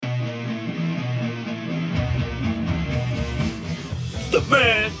the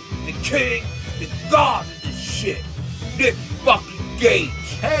man, the king, the god of this shit, Nick fucking Gage.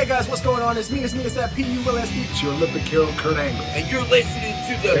 Hey guys, what's going on? It's me, that P-U-L-S-D. It's your Olympic hero, Kurt Angle. And you're listening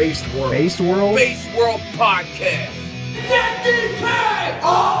to the BasedWorld podcast. ZDK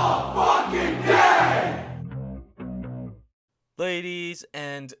all fucking day! Ladies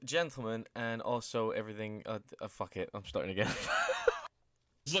and gentlemen, and also everything. Fuck it, I'm starting again.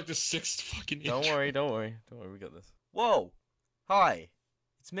 It's like the sixth fucking intro. Don't worry, we got this. Whoa! Hi,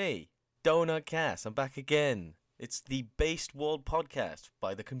 it's me, Donut Cass. I'm back again. It's the BasedWorld podcast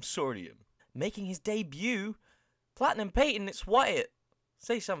by the Consortium. Making his debut, Platinum Peyton, it's Wyatt.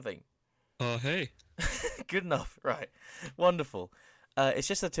 Say something. Hey. Good enough, right. Wonderful. It's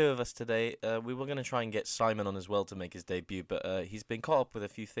just the two of us today. We were going to try and get Simon on as well to make his debut, but he's been caught up with a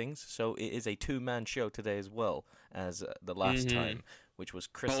few things, so it is a two-man show today as well as the last time, which was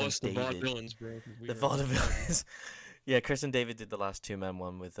Chris and David. The vaudevillains, bro. The vaudevillains. Yeah, Chris and David did the last two-man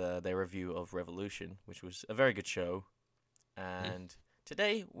one with their review of Revolution, which was a very good show. And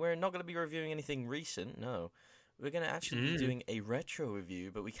today, we're not going to be reviewing anything recent, no. We're going to actually be doing a retro review,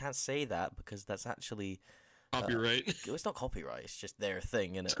 but we can't say that because that's actually... Copyright. It's not copyright, it's just their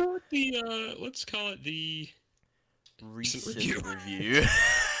thing, innit? Let's call it the... Recent review.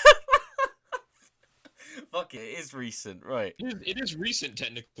 Fuck it is recent, right. It is recent,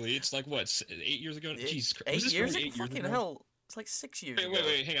 technically. It's like, what, 8 years ago? Jesus Christ. 8 years ago? 8 years Fucking ago? hell. It's like 6 years ago.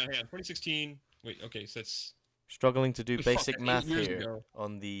 Wait, hang on. 2016. Wait, okay, so that's... Struggling to do Fuck, basic 8 math years here ago.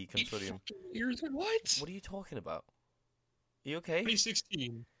 on the Consortium. 8 fucking years ago? What? What are you talking about? Are you okay?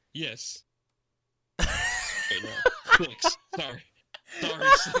 2016. Yes. Wait, no. 6. Sorry,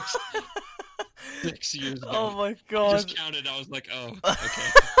 6. 6 years ago. Oh my I god. just counted, I was like, oh, okay.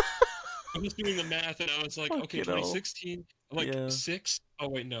 I was doing the math and I was like, okay, Fucking hell. 2016? I'm like, Yeah. 6? Oh,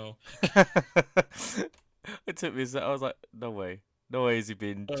 wait, no. It took me a sec. I was like, no way. No way is he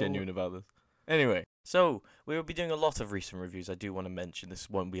being Oh. genuine about this. Anyway, so we will be doing a lot of recent reviews. I do want to mention this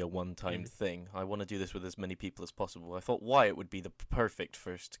won't be a one-time thing. I want to do this with as many people as possible. I thought Wyatt would be the perfect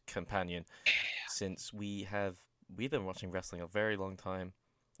first companion since we've been watching wrestling a very long time.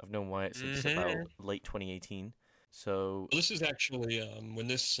 I've known Wyatt since about late 2018. So Well, this is actually, when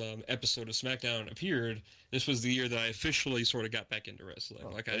this episode of SmackDown appeared, this was the year that I officially sort of got back into wrestling.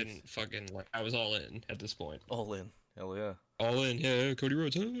 Oh, I nice. didn't fucking, I was all in at this point. all in. Hell yeah. All in, yeah, Cody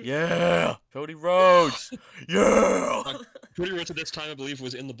Rhodes. Huh? Yeah! Cody Rhodes! Yeah! Cody Rhodes at this time, I believe,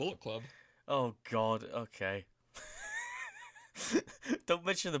 was in the Bullet Club. Oh god, okay. Don't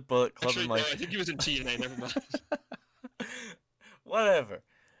mention the Bullet Club Actually, in my... no, I think he was in TNA, never mind. Whatever.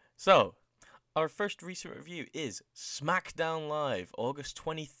 So, our first recent review is SmackDown Live, August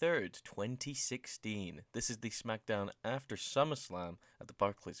 23rd, 2016. This is the SmackDown after SummerSlam at the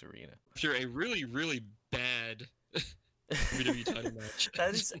Barclays Arena. After a really, really bad WWE title match.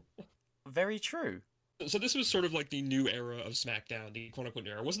 That is very true. So this was sort of like the new era of SmackDown, the quote-unquote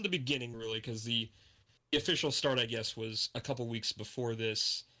era. It wasn't the beginning, really, because the official start, I guess, was a couple weeks before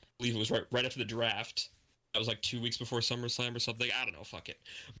this. I believe it was right after the draft. That was like 2 weeks before SummerSlam or something. I don't know, fuck it.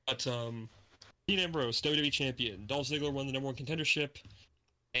 But, Dean Ambrose, WWE Champion. Dolph Ziggler won the #1 contendership,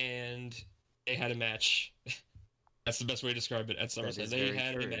 and they had a match. That's the best way to describe it at SummerSlam. They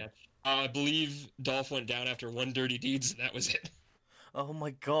had a match. I believe Dolph went down after 1 Dirty Deeds, and that was it. Oh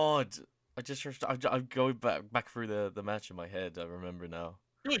my god. I'm going back through the match in my head. I remember now.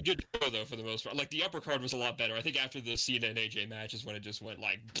 Really good show, though, for the most part. Like, the upper card was a lot better. I think after the Cena and AJ match is when it just went,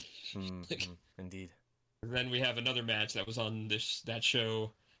 like... Indeed. And then we have another match that was on that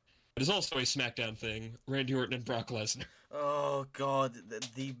show. But it's also a SmackDown thing. Randy Orton and Brock Lesnar. Oh god,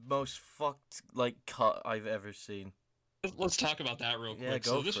 the most fucked cut I've ever seen. Let's talk about that real quick. Yeah,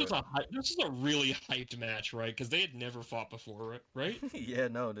 go So this for was this is a really hyped match, right? Because they had never fought before, right? Yeah,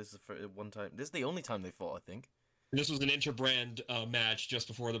 no, this is for one time. This is the only time they fought, I think. This was an inter-brand match just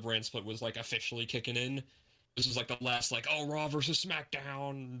before the brand split was like officially kicking in. This was like the last Raw versus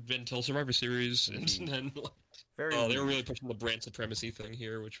SmackDown until Survivor Series, and then they were really pushing the brand supremacy thing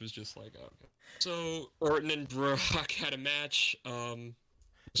here, which was just like, okay. So Orton and Brock had a match. It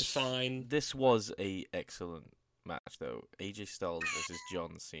was fine. This was a excellent match though. AJ Styles versus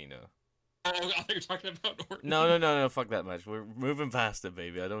John Cena. Oh, I thought you were talking about Orton. No, fuck that match. We're moving past it,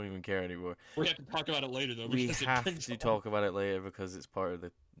 baby. I don't even care anymore. We have to talk about it later, though. We have to talk about it later because it's part of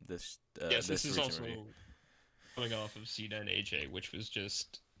this. Yes, this is recent also review. coming off of Cena and AJ, which was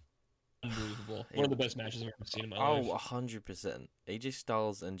just unbelievable. One of the best matches I've ever seen in my life. Oh, 100%. AJ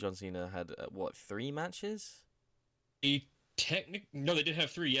Styles and John Cena had, 3 matches? No, they did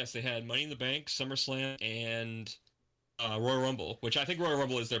have 3, yes. They had Money in the Bank, SummerSlam, and Royal Rumble, which I think Royal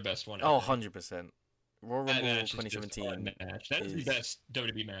Rumble is their best one. Oh, 100%. Royal That Rumble match is just a fun 2017. match. That is the best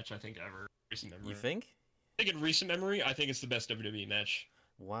WWE match I think ever. Recent memory. You think? I think in recent memory, I think it's the best WWE match.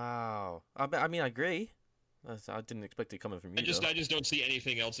 Wow. I mean, I agree. I didn't expect it coming from you. I just don't see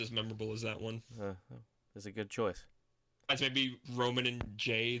anything else as memorable as that one. It's a good choice. That's maybe Roman and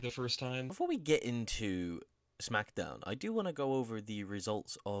Jay the first time. Before we get into SmackDown, I do want to go over the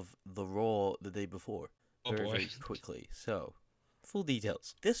results of the Raw the day before. Oh boy. Very quickly. So, full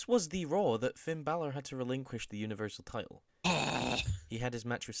details. This was the Raw that Finn Balor had to relinquish the Universal title. He had his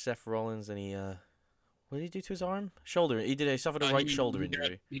match with Seth Rollins, and he what did he do to his arm? Shoulder. He suffered a right shoulder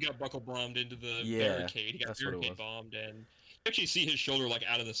injury. He got buckle bombed into the Yeah, barricade. He got that's what it barricade was. bombed, and you actually see his shoulder like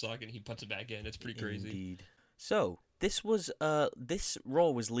out of the socket, and he puts it back in. It's pretty crazy. Indeed. So, this Raw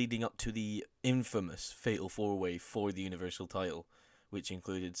was leading up to the infamous Fatal 4-Way for the Universal title, which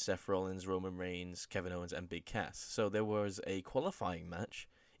included Seth Rollins, Roman Reigns, Kevin Owens, and Big Cass. So there was a qualifying match.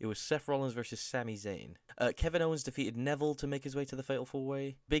 It was Seth Rollins versus Sami Zayn. Kevin Owens defeated Neville to make his way to the Fatal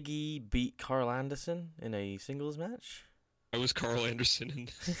 4-Way. Big E beat Carl Anderson in a singles match. I was Carl Anderson.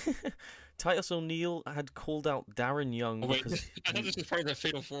 And Titus O'Neil had called out Darren Young. oh, wait, because I thought this was part of that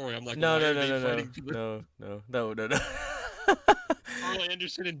Fatal 4-Way. I'm like, no. why are they fighting for the- No. Carl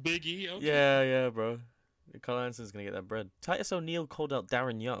Anderson and Big E. Okay. Yeah, bro. Carl Anderson's gonna get that bread. Titus O'Neil called out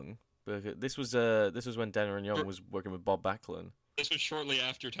Darren Young. But this was when Darren Young was working with Bob Backlund. This was shortly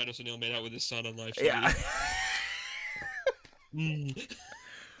after Titus O'Neil made out with his son on live TV. Yeah. Mm.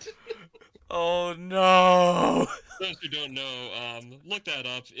 Oh no! Those who don't know, look that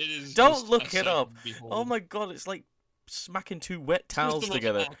up. It is. Don't just look a it sight up. to behold. Oh my god, it's like smacking two wet It's towels the most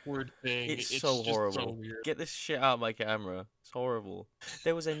together. Awkward thing. It's It's so just horrible. So weird. Get this shit out of my camera. It's horrible.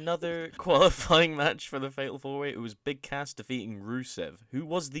 There was another qualifying match for the Fatal 4-Way. It was Big Cass defeating Rusev, who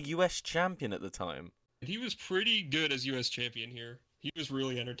was the US champion at the time. He was pretty good as U.S. champion here. He was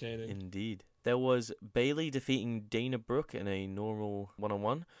really entertaining. Indeed. There was Bayley defeating Dana Brooke in a normal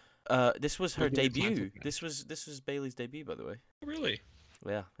one-on-one. This was her Really good debut. classic match. This was Bayley's debut, by the way. Really?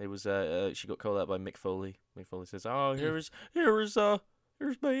 Yeah, it was. She got called out by Mick Foley. Mick Foley says, "Oh, here's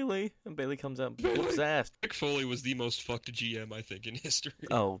Bayley," and Bayley comes out, whoops ass. Mick Foley was the most fucked GM I think in history.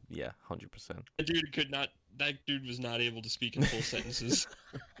 Oh yeah, 100%. That dude was not able to speak in full sentences.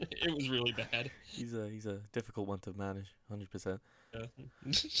 It was really bad. He's a difficult one to manage, 100%.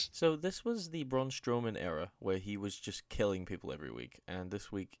 Yeah. So this was the Braun Strowman era where he was just killing people every week, and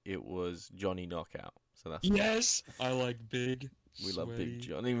this week it was Johnny Knockout. So that's Yes, I like big. we love sweaty- Big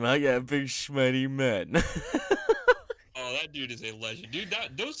Johnny, man. Yeah, big sweaty man. Oh, that dude is a legend, dude.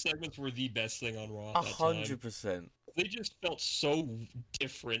 Those segments were the best thing on Raw. At that time. 100%. They just felt so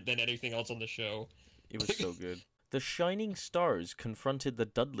different than anything else on the show. It was so good. The Shining Stars confronted the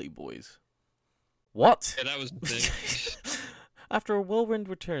Dudley Boys. What? Yeah, that was the thing. After a whirlwind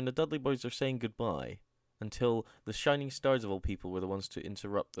return, the Dudley Boys are saying goodbye until the Shining Stars of all people were the ones to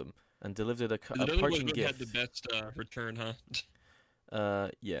interrupt them and delivered a The Dudley parting Boys gift. had the best return, huh?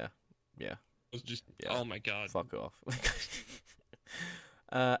 Yeah. It was just, Yeah. oh my god. Fuck off.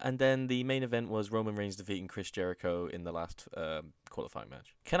 And then the main event was Roman Reigns defeating Chris Jericho in the last qualifying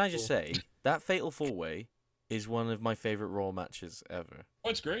match. Can I just Cool. say, that Fatal 4-Way is one of my favorite Raw matches ever. Oh,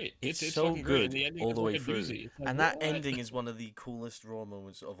 it's great. It's It's so fucking great. good And the ending all is the like way a through. doozy. It's like, And that what? ending is one of the coolest Raw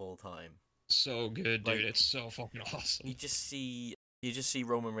moments of all time. So good, dude. Like- It's so fucking awesome. You just see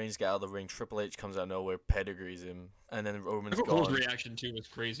Roman Reigns get out of the ring, Triple H comes out of nowhere, pedigrees him, and then Roman's Triple H's gone. reaction too was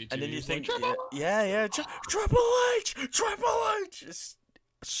crazy too. And then He you was like, think, "Triple Triple H! It's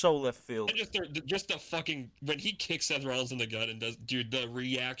so left field. And just the fucking when he kicks Seth Rollins in the gut and does, dude, the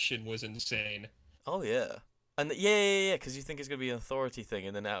reaction was insane. Oh yeah, and yeah, because you think it's gonna be an authority thing,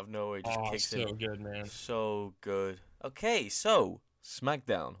 and then out of nowhere he just kicks so him. good, man. So good. Okay, so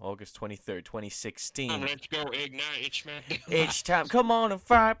SmackDown, August 23rd, 2016. Let's go ignite SmackDown. It's time. Come on and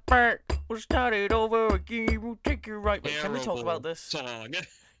fight back. We'll start it over again. We'll take you right back. Can we talk about this? Song.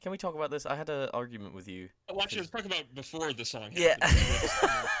 Can we talk about this? I had an argument with you. Well, actually, let's talk about before the song. Yeah.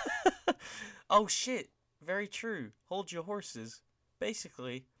 happened. Oh shit. Very true. Hold your horses.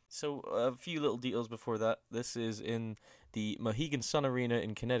 Basically. So a few little details before that. This is in the Mohegan Sun Arena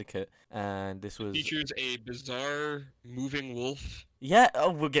in Connecticut, and this was Features a bizarre moving wolf. yeah.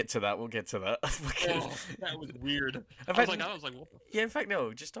 Oh, we'll get to that. Oh, that was weird. In I fact, was like, what the yeah. In fact,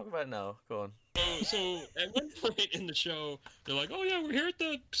 no. Just talk about it now. Go on. So at one point in the show, they're like, "Oh yeah, we're here at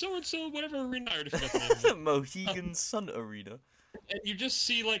the so and so whatever arena." I already forgot the name of it. Mohegan Sun Arena. And you just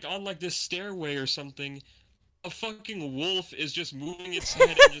see like on like this stairway or something, a fucking wolf is just moving its head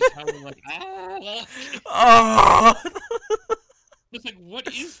and just howling like, "Ah!" Oh! It's like, what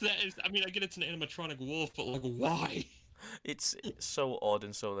is that? I mean, I get it's an animatronic wolf, but like, why? It's so odd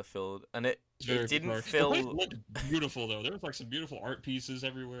and so left field, and it Very didn't bizarre. feel. The place looked beautiful though. There was like some beautiful art pieces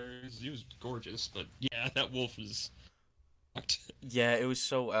everywhere. It was gorgeous, but yeah, that wolf was. Yeah, it was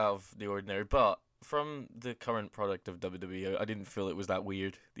so out of the ordinary, but from the current product of WWE, I didn't feel it was that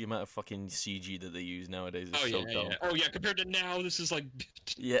weird. The amount of fucking CG that they use nowadays is so dumb. Yeah. Oh yeah, compared to now, this is like.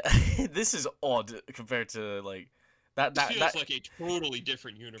 Yeah, this is odd compared to like that. This feels like a totally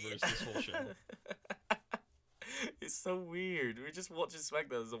different universe. This whole show. It's so weird. We're just watching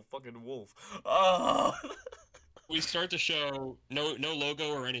SmackDown as a fucking wolf. Oh. We start the show, no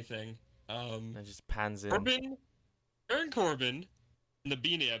logo or anything. And just pans in. Baron Corbin, in the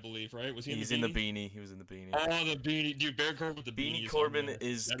beanie, I believe, right? Was he? He's in the beanie. He was in the beanie. Oh, the beanie, dude! Baron Corbin with the beanie. Beanie Corbin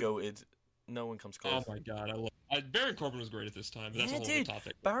is goated. No one comes close. Oh my god, I love. Baron Corbin was great at this time, but that's a whole other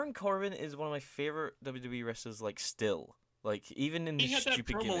topic. Baron Corbin is one of my favorite WWE wrestlers. Like still. Like, even in the stupid He had that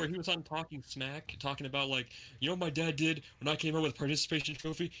promo where he was on Talking Smack, talking about, like, you know what my dad did when I came out with a participation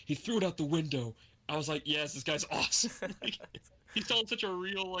trophy? He threw it out the window. I was like, yes, this guy's awesome. Like, he's telling such a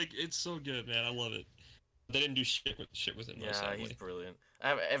real, like, it's so good, man. I love it. They didn't do shit with him, though, yeah, sadly. he's brilliant.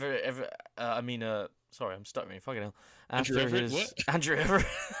 Sorry, I'm stuttering. Fucking hell. Andrew Everett? What? Andrew Everett,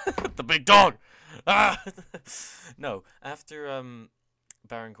 the big dog. Ah! No, after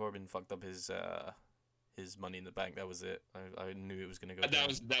Baron Corbin fucked up his Money in the Bank, that was it. I knew it was gonna go. That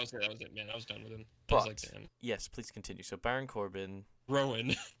was it, man. I was done with him. But I was like, damn. Yes, please continue. So Baron Corbin,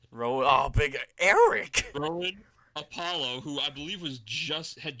 Rowan, oh, big Eric, Rowan, Apollo, who I believe had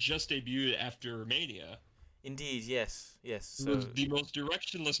just debuted after Mania. Indeed, yes. So he was the most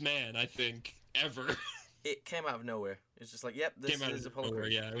directionless man I think ever. It came out of nowhere. It's just like, yep, this is Apollo.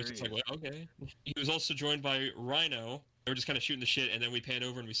 Yeah, it was just like, well, okay. He was also joined by Rhino. They were just kind of shooting the shit, and then we pan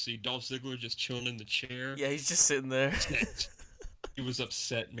over and we see Dolph Ziggler just chilling in the chair. Yeah, he's just sitting there. He was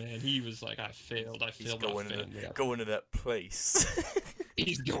upset, man. He was like, I failed. He's going to that place.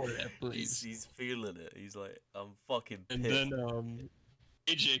 He's going to that place. He's feeling it. He's like, I'm fucking pissed. And then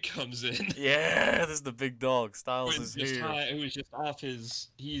AJ comes in. Yeah, this is the big dog. Styles is here. It was just off his.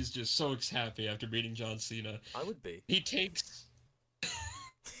 He's just so happy after beating John Cena. I would be. He takes. You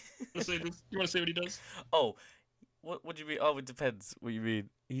want to say what he does? Oh, what do you mean? Oh, it depends. What you mean?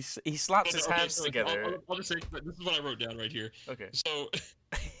 He slaps his hands together. I'll just say this is what I wrote down right here. Okay. So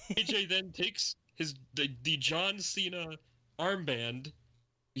AJ then takes the John Cena armband.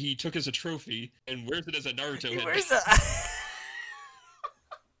 He took as a trophy and wears it as a Naruto head. Where's that?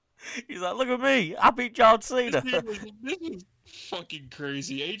 He's like, look at me, I beat John Cena. This was fucking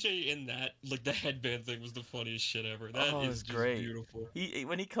crazy. AJ in that, like, the headband thing was the funniest shit ever. That is just great. Beautiful.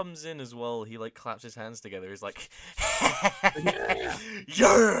 When he comes in as well, he like claps his hands together. He's like, yeah.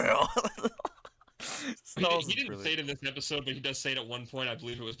 He didn't say it in this episode, but he does say it at one point. I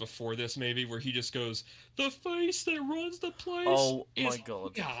believe it was before this, maybe, where he just goes, "The face that runs the place." Oh my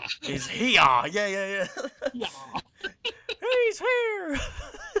god! Yeah. Is he? Yeah. Yeah. He's here.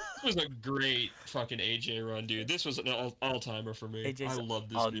 This was a great fucking AJ run, dude. This was an all-timer for me. AJ's I love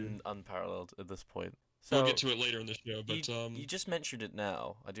this dude. Unparalleled at this point. So, we'll get to it later in the show, but you just mentioned it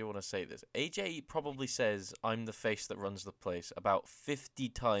now. I do want to say this. AJ probably says, "I'm the face that runs the place" about 50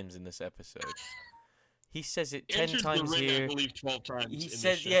 times in this episode. He says it 10 times here. I believe 12 times. He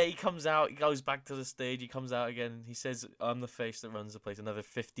says, yeah, he comes out, he goes back to the stage, he comes out again. He says, "I'm the face that runs the place" another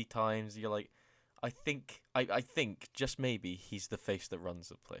 50 times. You're like, I think, just maybe, he's the face that runs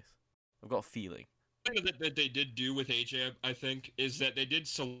the place. I've got a feeling. The thing that they did do with AJ, I think, is that they did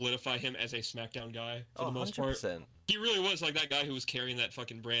solidify him as a SmackDown guy for the most 100%. part. He really was like that guy who was carrying that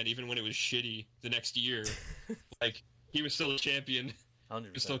fucking brand, even when it was shitty the next year. Like, he was still a champion. 100%.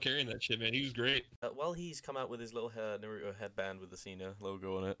 He was still carrying that shit, man. He was great. While he's come out with his little Naruto headband with the Cena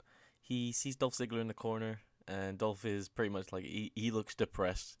logo on it, he sees Dolph Ziggler in the corner, and Dolph is pretty much like, he looks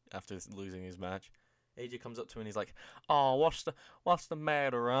depressed after losing his match. AJ comes up to him and he's like, "Oh, what's the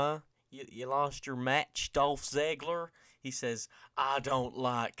matter, huh? You lost your match, Dolph Ziggler?" He says, "I don't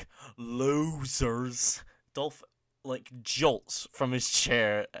like losers." Dolph, like, jolts from his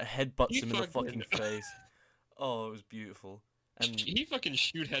chair, headbutts him in the fucking face. Oh, it was beautiful. And he fucking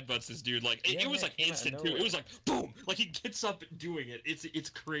shoot headbutts this dude. Like, it was like instant, too. It was like, boom! Like, he gets up doing it. It's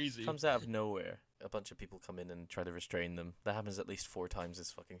crazy. Comes out of nowhere. A bunch of people come in and try to restrain them. That happens at least 4 times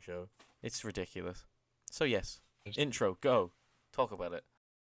this fucking show. It's ridiculous. So yes, intro, go. Talk about it.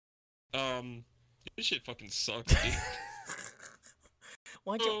 This shit fucking sucks, dude.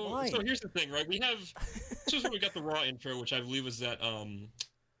 Why? So here's the thing, right? This was when we got the Raw intro, which I believe was that,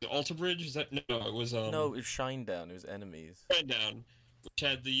 the Alter Bridge? Is that, no, it was, No, it was Shinedown, it was Enemies. Shinedown. which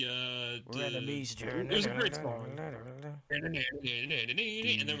had the We're enemies. it was a great song. And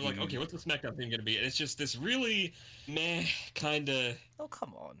then we're like, okay, what's the SmackDown theme gonna be? And it's just this really meh kind of. Oh,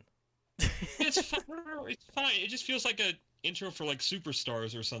 come on. It's fine. It's fine. It just feels like a intro for like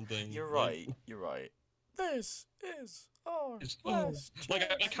Superstars or something. You're right. You're right. This is our last like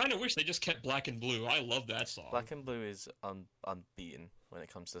I chance. kind of wish they just kept Black and Blue. I love that song. Black and Blue is unbeaten when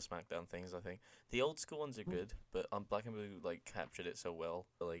it comes to SmackDown things. I think the old school ones are good, but Black and Blue like captured it so well.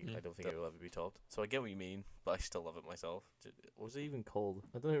 Like I don't think it will ever be topped. So I get what you mean, but I still love it myself. What was it even called?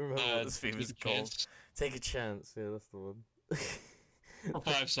 I don't even remember what this theme was called. Take a chance. Yeah, that's the one.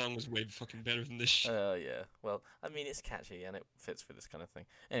 5 song was way fucking better than this shit. Yeah. Well, I mean, it's catchy and it fits for this kind of thing.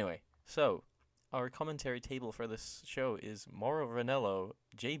 Anyway, so our commentary table for this show is Mauro Ranallo,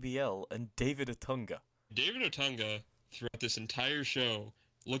 JBL, and David Otunga. David Otunga, throughout this entire show,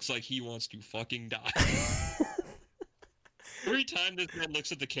 looks like he wants to fucking die. Every time this man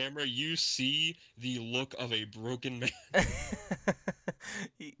looks at the camera, you see the look of a broken man.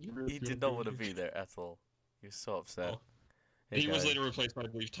 he did not want to be there at all. He was so upset. Oh. Hey, he was guys. later replaced by, I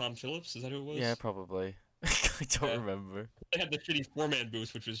believe, Tom Phillips. Is that who it was? Yeah, probably. I don't remember. They had the shitty 4-man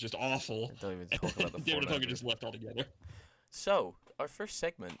booth, which was just awful. I don't even talk about the David format. Otunga just left altogether. So, our first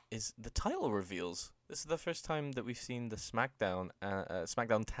segment is the title reveals. This is the first time that we've seen the SmackDown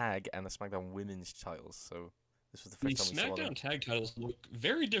tag and the SmackDown women's titles. So, this was the first time we saw them. SmackDown tag titles look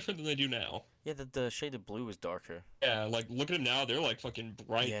very different than they do now. Yeah, the shade of blue is darker. Yeah, like, look at them now, they're like fucking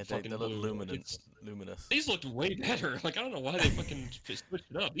bright Yeah, they fucking look blue. luminous. These looked way better. Like, I don't know why they fucking switched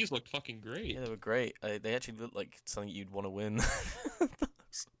it up. These looked fucking great. Yeah, they were great. They actually looked like something you'd want to win.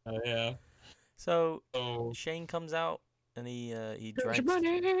 Yeah. So, So, Shane comes out, and he here's drinks. your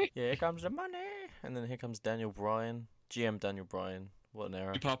money. Yeah, here comes the money. And then here comes Daniel Bryan, GM Daniel Bryan. What an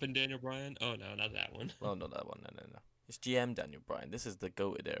era. You popping Daniel Bryan? Oh, no, not that one. Well, not that one. No. It's GM Daniel Bryan. This is the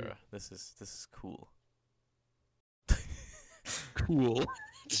goated era. This is cool. Cool.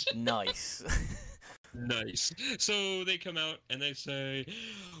 Nice. Nice. So they come out and they say,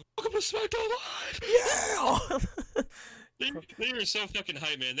 "Welcome to SmackDown Live!" Yeah. They are so fucking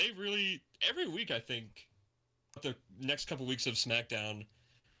hype, man. They really, every week, I think, the next couple weeks of SmackDown,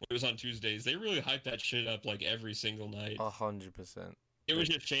 when it was on Tuesdays, they really hyped that shit up like every single night. 100%. It was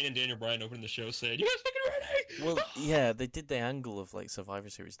just Shane and Daniel Bryan opening the show saying, "You guys fucking ready?" Well, yeah, they did the angle of like Survivor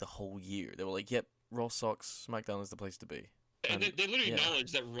Series the whole year. They were like, "Yep, Raw sucks. SmackDown is the place to be." And they literally yeah.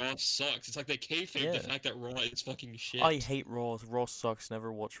 acknowledge that Raw sucks. It's like they kayfabe the fact that Raw is fucking shit. I hate Raw. Raw sucks.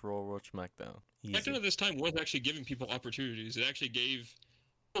 Never watch Raw. Watch SmackDown. SmackDown at this time was actually giving people opportunities. It actually gave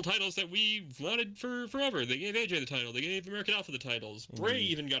titles that we wanted for forever. They gave AJ the title. They gave American Alpha the titles. Bray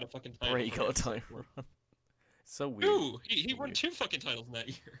even got a fucking title. Bray got a title. So weird. Ooh, he won 2 fucking titles in that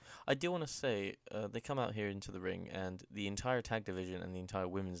year. I do want to say, they come out here into the ring, and the entire tag division and the entire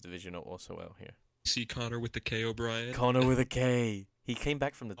women's division are also out here. See Connor with the K. O'Brien. Connor with a K. He came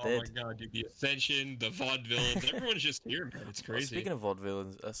back from the dead. Oh my god, dude. The Ascension, the Vaudevillains, everyone's just here, man. It's crazy. Speaking of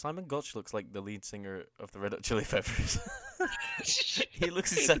vaudevillains, Simon Gotch looks like the lead singer of the Red Hot Chili Peppers. He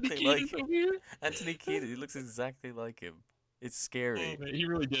looks exactly like him. Anthony Kiedis, he looks exactly like him. It's scary. Oh, man, he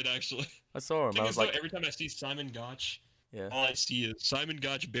really did, actually. I saw him. I was like, every time I see Simon Gotch, yeah. all I see is Simon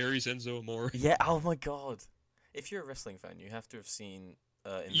Gotch buries Enzo Amore. Yeah. Oh my god. If you're a wrestling fan, you have to have seen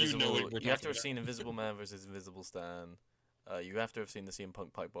Invisible. You have to have seen Invisible Man versus Invisible Stan. You have to have seen the CM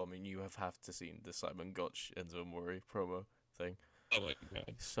Punk pipe bomb, and you have to seen the Simon Gotch Enzo Amore promo thing. Oh my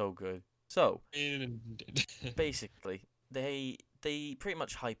god. So good. So basically, they pretty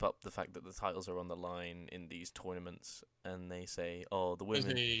much hype up the fact that the titles are on the line in these tournaments, and they say, "Oh, the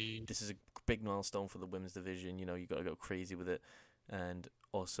women. This is a big milestone for the women's division. You know, you gotta go crazy with it." And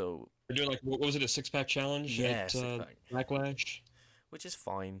also, they're doing like, what was it, a 6-pack challenge? Yeah, at 6-pack. Backlash. Which is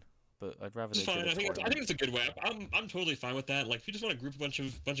fine, but I'd rather. It's fine. I think it's a good way. I'm totally fine with that. Like, if you just want to group a bunch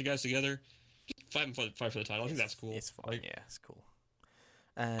of guys together, just fight for the title. I think that's cool. It's fine. Like, yeah, it's cool.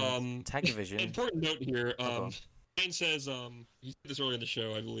 And tag division. Important note here. Shane says, he said this earlier in the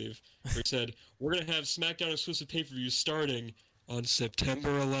show, I believe, where he said, "We're gonna have SmackDown exclusive pay-per-views starting on September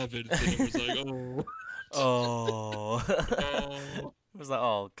 11th." And it was like, oh. Oh. Oh. I was like,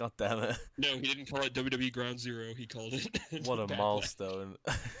 oh, god damn it. No, he didn't call it WWE Ground Zero. He called it What a Backlash. milestone.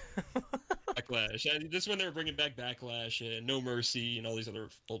 Backlash. And this one they were bringing back Backlash and No Mercy and all these other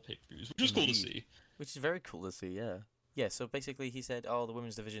old pay-per-views, which was cool to see. Which is very cool to see, yeah. Yeah, so basically he said, oh, the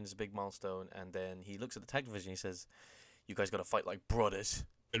women's division is a big milestone, and then he looks at the tag division and he says, you guys gotta fight like brothers.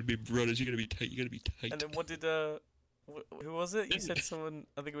 You gotta be brothers, you gotta be tight, you gotta be tight. And then what did, who was it? You said someone,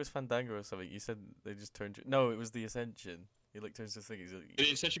 I think it was Fandango or something. You said they just turned, no, it was the Ascension. He like turns to the thing. He's like, they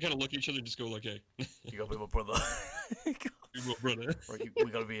essentially kind of look at each other and just go like, "Hey, you gotta be my brother." Your brother. Right,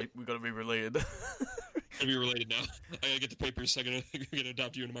 we gotta be related. Gotta be related now. I gotta get the papers. I'm gonna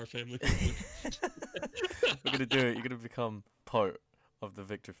adopt you into our family. We're gonna do it. You're gonna become part of the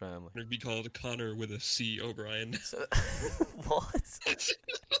Victor family. I'm gonna be called Connor with a C O'Brien. So, what?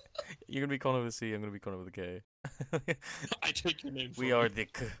 You're gonna be Connor with a C. I'm gonna be Connor with a K. I take your name. We are the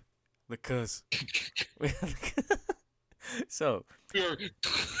cuz. So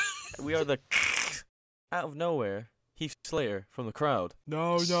we are the out of nowhere. Heath Slater from the crowd.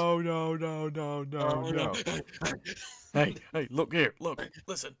 No. Hey, look here,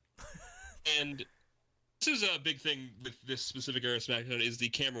 listen. And this is a big thing with this specific era of SmackDown is the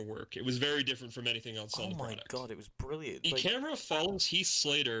camera work. It was very different from anything else on the product. Oh my god, it was brilliant. The camera follows Heath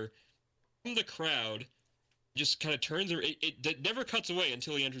Slater from the crowd, just kind of turns. It never cuts away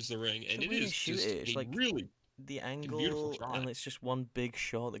until he enters the ring, and it is just a really the angle, beautiful shot. And it's just one big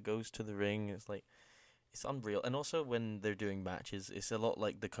shot that goes to the ring. It's like. It's unreal, and also when they're doing matches, it's a lot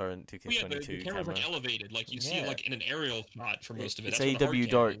like the current 2K22 the camera's like elevated, like you see it like in an aerial shot for most of it. It's That's AW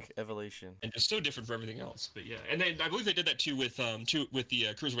Dark Evolution, and it's so different from everything else. But yeah, and I believe they did that too with the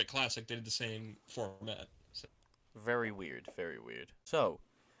Cruiserweight Classic. They did the same format. So. Very weird, very weird. So,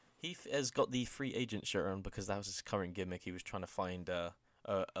 Heath has got the free agent shirt on because that was his current gimmick. He was trying to find a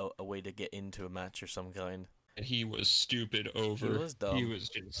way to get into a match or some kind. And he was stupid over. He was dumb. He was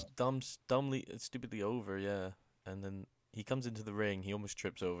just stupidly over, yeah. And then he comes into the ring. He almost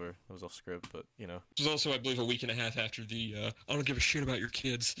trips over. It was off script, but you know. It was also, I believe, a week and a half after the I don't give a shit about your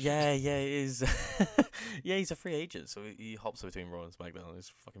kids. Yeah, it is. Yeah, he's a free agent, so he hops between Raw and SmackDown.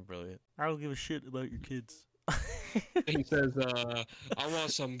 It's fucking brilliant. I don't give a shit about your kids. He says, I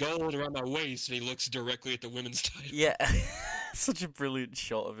want some gold around my waist, and he looks directly at the women's title. Yeah. Such a brilliant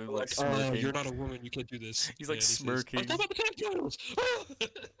shot of him, like smirking. You're not a woman, you can't do this. He's like smirking. I'm talking about the tag titles!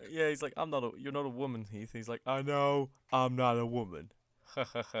 Yeah, he's like, you're not a woman, Heath. He's like, I know, I'm not a woman.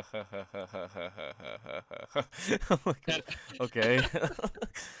 Okay.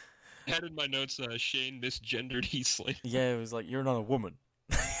 Had in my notes, Shane misgendered Heath Slater. Yeah, it was like, you're not a woman.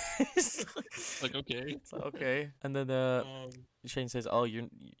 Like, okay. It's like, okay. And then Shane says, oh,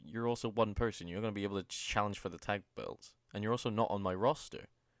 you're also one person. You're going to be able to challenge for the tag belts. And you're also not on my roster.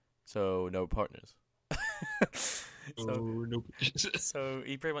 So, no partners. So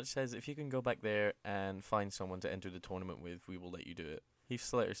he pretty much says, if you can go back there and find someone to enter the tournament with, we will let you do it. Heath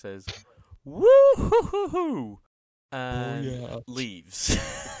Slater says, woo-hoo-hoo-hoo, and leaves.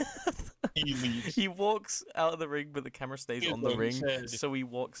 He leaves. He walks out of the ring, but the camera stays on the ring, so he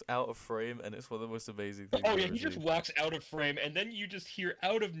walks out of frame, and it's one of the most amazing things. Oh yeah, he just walks out of frame, and then you just hear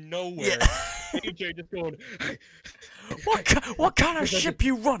out of nowhere, AJ just going, "What kind of ship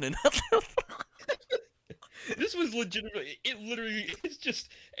you running?" This was legitimately, it's just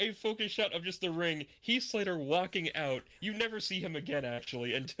a focus shot of just the ring. Heath Slater walking out. You never see him again,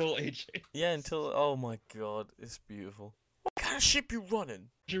 actually, until AJ. Yeah, oh my god, it's beautiful. What kind of ship you running?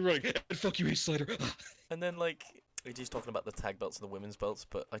 You're running. Fuck you, Heath Slater. And then, like, he's talking about the tag belts and the women's belts,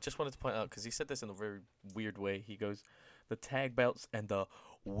 but I just wanted to point out, because he said this in a very weird way, he goes, the tag belts and the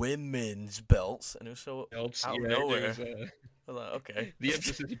women's belts, and it was so out of nowhere. I was like, okay. The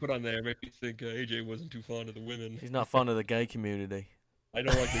emphasis he put on there made me think AJ wasn't too fond of the women. He's not fond of the gay community. I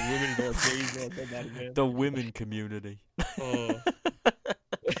don't like the women, don't like gays, don't like that again. The women community. Oh.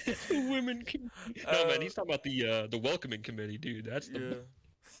 The women community. No, man, he's talking about the welcoming committee, dude. That's the... Yeah.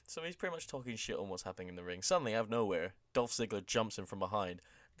 So he's pretty much talking shit on what's happening in the ring. Suddenly, out of nowhere, Dolph Ziggler jumps in from behind.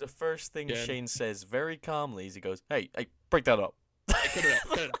 The first thing Shane says very calmly is he goes, hey, break that up. Cut it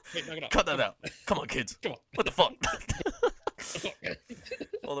out. Hey, knock it out. Cut that out. Come on, kids. Come on. What the fuck?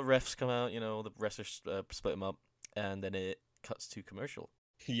 All the refs come out, all the wrestlers split them up, and then it cuts to commercial.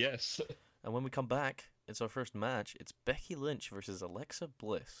 Yes. And when we come back, it's our first match. It's Becky Lynch versus Alexa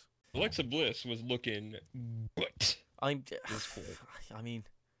Bliss. Alexa Bliss was looking good. I mean,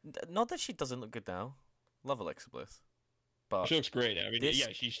 not that she doesn't look good now. Love Alexa Bliss. But she looks great. I mean,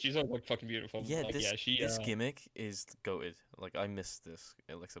 she's always like fucking beautiful. Yeah, like, this gimmick is goated. Like, I miss this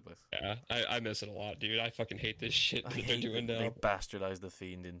Alexa Bliss. Yeah, I miss it a lot, dude. I fucking hate this shit that they're doing now. They bastardized the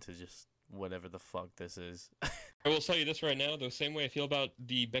Fiend into just whatever the fuck this is. I will tell you this right now, the same way I feel about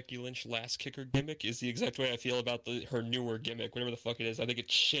the Becky Lynch last kicker gimmick is the exact way I feel about her newer gimmick, whatever the fuck it is. I think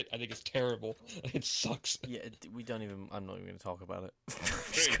it's shit. I think it's terrible. It sucks. Yeah, I'm not even going to talk about it.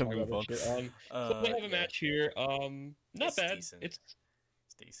 Just gonna move on. So we have a match here. Not bad. Decent. It's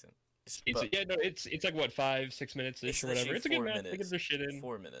decent. Yeah, no, it's like what, 5-6 minutes ish or whatever. It's a good match. They get their shit in.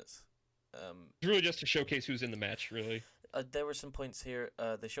 4 minutes. It's really just to showcase who's in the match, really. there were some points here.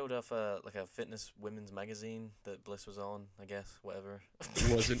 They showed off like a fitness women's magazine that Bliss was on. I guess whatever. It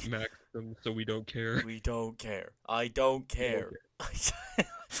wasn't Maxim, so we don't care. We don't care. I don't care. I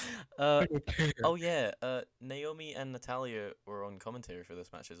don't care. Oh yeah. Naomi and Natalia were on commentary for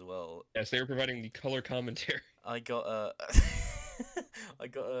this match as well. Yes, they were providing the color commentary. I got a I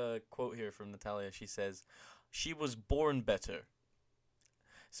got a quote here from Natalia. She says, "She was born better."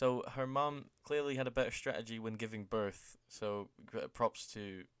 So her mom clearly had a better strategy when giving birth. So props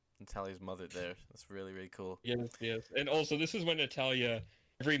to Natalia's mother there. That's really, really cool. Yes, yes. And also, this is when Natalia,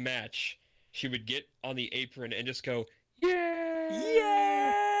 every match, she would get on the apron and just go, yeah!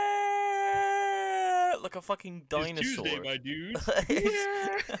 Yeah! Like a fucking dinosaur. It's Tuesday, my dudes.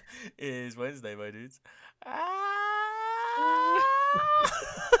 Yeah! It is Wednesday, my dudes.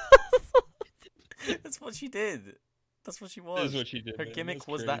 That's what she did. That's what she was. That is what she did. Her man. gimmick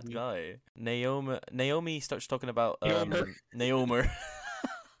was That's that crazy. guy. Naomi starts talking about Naomer.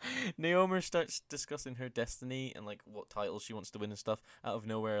 Naomer starts discussing her destiny and like what titles she wants to win and stuff. Out of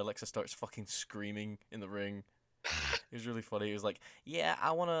nowhere, Alexa starts fucking screaming in the ring. It was really funny. It was like, "Yeah,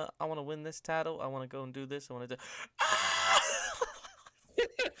 I wanna win this title. I wanna go and do this. I wanna do."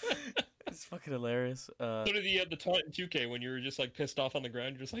 It's fucking hilarious. So did the taunt in 2K when you were just like pissed off on the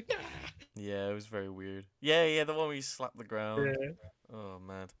ground. You're just like, nah. Yeah, it was very weird. Yeah, the one where you slap the ground. Yeah. Oh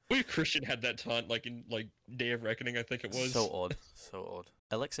man. I believe Christian had that taunt like in like Day of Reckoning, I think it was. So odd. So odd.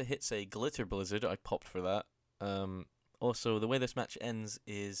 Alexa hits a glitter blizzard. I popped for that. Also, the way this match ends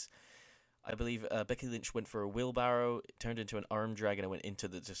is, I believe Becky Lynch went for a wheelbarrow, it turned into an arm drag, and it went into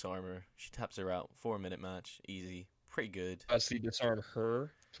the disarmer. She taps her out. 4-minute match. Easy. Pretty good. That's the disarm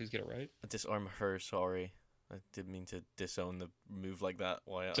her. Please get it right. Disarm her, sorry. I didn't mean to disown the move like that,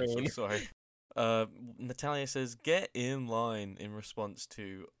 Wyatt. I'm so Disown. sorry. Natalia says, "Get in line," in response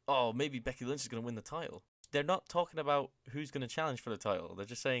to, "Oh, maybe Becky Lynch is going to win the title." They're not talking about who's going to challenge for the title. They're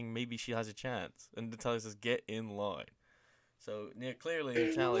just saying maybe she has a chance. And Natalia says, "Get in line." So, yeah, clearly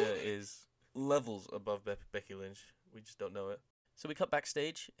Natalia is levels above Becky Lynch. We just don't know it. So we cut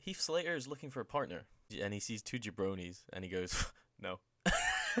backstage. Heath Slater is looking for a partner. And he sees two jabronis. And he goes, "No."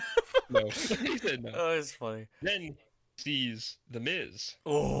 No. He said no. Oh, it's funny. Then he sees The Miz.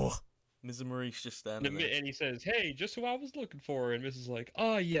 Oh, Miz and Maurice just standing there. And he says, "Hey, just who I was looking for." And Miz is like,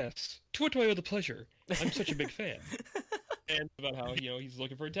 "Ah, yes. To what do I owe the pleasure? I'm such a big fan." And about how, he's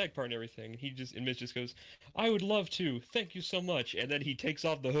looking for a tag partner and everything. And Miz just goes, "I would love to. Thank you so much." And then he takes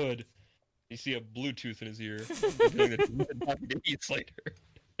off the hood. You see a Bluetooth in his ear. Talking to Heath Slater.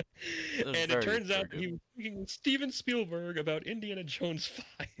 And it turns out that he was speaking with Steven Spielberg about Indiana Jones 5.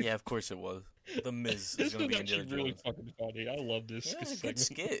 Yeah, of course it was. The Miz This is going was to be actually Indiana really Jones. fucking funny. I love this. Yeah, this it's a good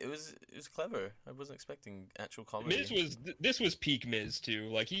segment. skit. It was clever. I wasn't expecting actual comedy. This was peak Miz too.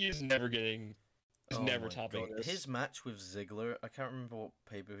 Like he is never getting, he's Oh never my topping God. this. His match with Ziggler, I can't remember what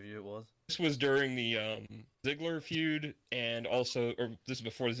pay-per-view it was. This was during the Ziggler feud, and also, or this is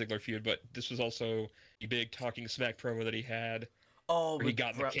before the Ziggler feud, but this was also the big Talking Smack promo that he had. Oh, Where he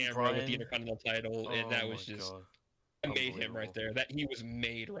got in the camera with the Intercontinental title, and that was my just God. made him right Unbelievable. there. That he was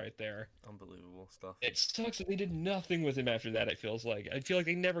made right there. Unbelievable stuff. It sucks that they did nothing with him after that. It feels like I feel like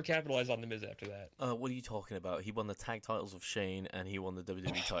they never capitalized on the Miz after that. What are you talking about? He won the tag titles of Shane, and he won the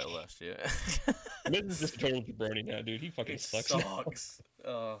WWE title last year. Miz is just a total jabroni now, dude. He fucking It sucks. sucks.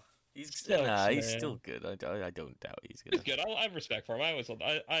 He's Sucks, he's man. still good. I don't doubt he's He's good. good. I have respect for him. I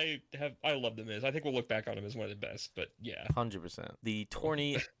love the Miz. I think we'll look back on him as one of the best. But yeah, 100%. The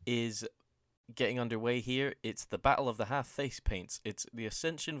tourney is getting underway here. It's the Battle of the Half Face Paints. It's the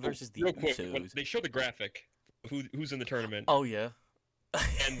Ascension versus the real quick, when Usos. they show the graphic, who's in the tournament, Oh yeah.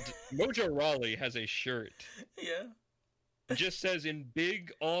 and Mojo Rawley has a shirt. Yeah. It just says in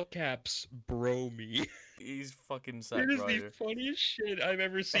big all caps, "Bro me." He's fucking Zack It is the Ryder. funniest shit I've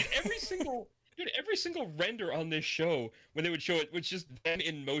ever seen. Every single render on this show, when they would show it, was just them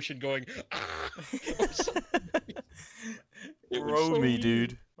in motion going, "Ah!" or something. It was Bro so me, weird.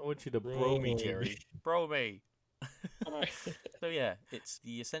 dude. I want you to bro me, Bro Jerry. me. Bro me. Alright. So yeah, it's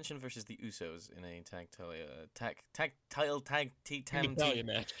the Ascension versus the Usos in a Italian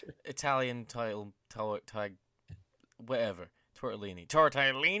match. Italian title tag, whatever. Tortellini.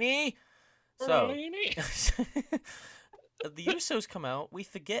 So the Usos come out. We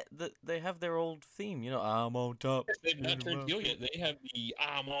forget that they have their old theme. I'm on top. They've not turned heel yet. They have the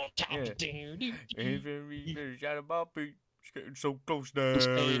 "I'm on top." Yeah. It's getting so close now.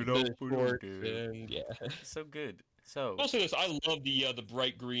 And the shorts, and yeah. So good. So Also, I love the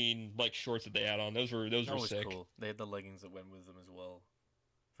bright green like shorts that they had on. Those were that was sick. cool. They had the leggings that went with them as well.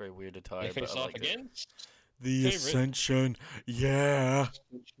 Very weird They attire, face but I off liked it. again. The Favorite. Ascension, yeah.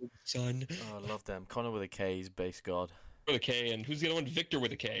 Son. Oh, I love them. Connor with a K is base god. with a K, and who's the other one? Victor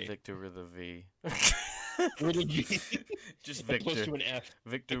with a K. Victor with a V. With a V. Just Opposed Victor. to an F.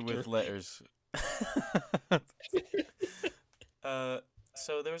 Victor with letters.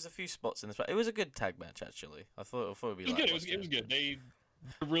 So there was a few spots in this, but it was a good tag match actually. I thought it would be. It was good. It was good. They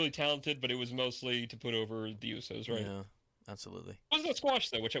were really talented, but it was mostly to put over the Usos, right? Yeah, absolutely. It wasn't a squash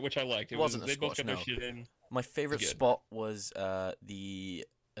though, which I liked. It wasn't a they both squash, got their no. shit in. My favorite Good. spot was the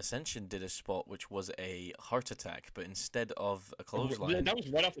Ascension did a spot which was a heart attack, but instead of a clothesline, That was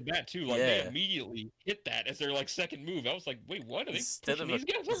right off the bat too. Like Yeah. they immediately hit that as their like second move. I was like, wait, what? Are they instead pushing of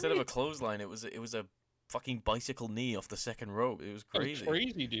these guys a already? clothesline, it was a fucking bicycle knee off the second rope. It was That was crazy.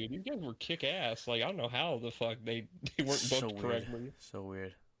 crazy, dude. These guys were kick ass. Like I don't know how the fuck they weren't So booked weird. correctly. So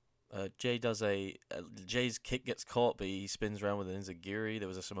weird. Jay does Jay's kick gets caught, but he spins around with an enziguri. There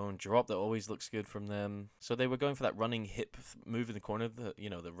was a Samoan drop that always looks good from them. So they were going for that running hip move in the corner,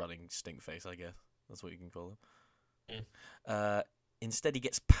 the running stink face, I guess that's what you can call him. Instead, he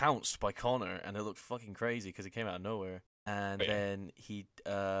gets pounced by Connor, and it looked fucking crazy because he came out of nowhere. And then he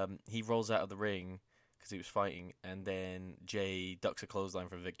rolls out of the ring because he was fighting, and then Jay ducks a clothesline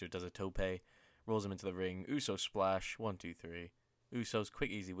from Victor, does a tope, rolls him into the ring. Uso splash, 1, 2, 3. Usos,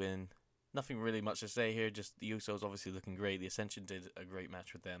 quick, easy win. Nothing really much to say here, just the Usos obviously looking great. The Ascension did a great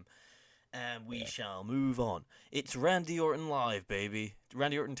match with them. And we shall move on. It's Randy Orton Live, baby.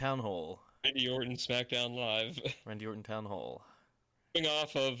 Randy Orton Town Hall. Randy Orton SmackDown Live. Randy Orton Town Hall. Coming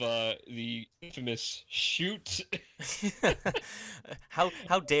off of the infamous shoot.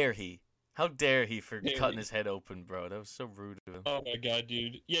 How dare he? How dare he for cutting his head open, bro? That was so rude of him. Oh my god,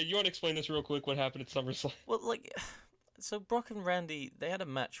 dude. Yeah, you want to explain this real quick? What happened at SummerSlam? Well, so Brock and Randy, they had a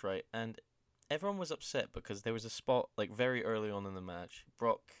match, right? And everyone was upset because there was a spot, like, very early on in the match.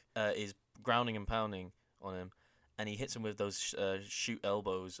 Brock is grounding and pounding on him, and he hits him with those shoot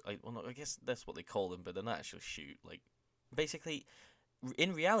elbows. I guess that's what they call them, but they're not actually shoot. Like, basically,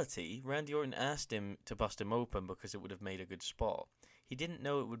 in reality, Randy Orton asked him to bust him open because it would have made a good spot. He didn't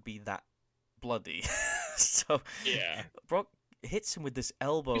know it would be that bloody. So, Yeah. Brock hits him with this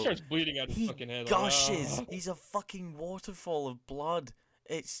elbow. He starts bleeding out his He fucking head. gushes. Like, He's a fucking waterfall of blood.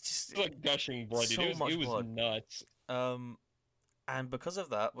 It's just It's like gushing blood, dude. so It much was blood. nuts. And because of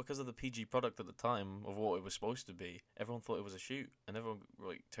that, because of the PG product at the time of what it was supposed to be, everyone thought it was a shoot, and everyone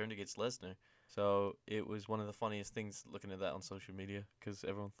turned against Lesnar. So it was one of the funniest things looking at that on social media because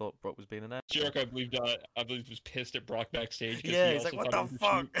everyone thought Brock was being an ass. Jericho, I believe, was pissed at Brock backstage. Yeah, he's like, "What the also fuck?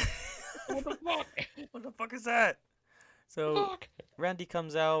 thought it was a shoot." What the fuck? What the fuck is that?" So Fuck. Randy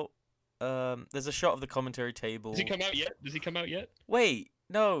comes out. There's a shot of the commentary table. Does he come out yet? Does he come out yet? Wait,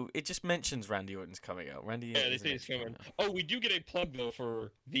 no, it just mentions Randy Orton's coming out. Randy. Yeah, they isn't say he's actually coming. out. Oh, we do get a plug though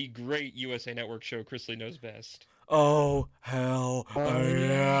for the great USA Network show, Chrisley Knows Best. Oh hell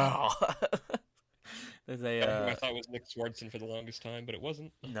yeah! There's Who I a thought was Nick Swartzen for the longest time, but it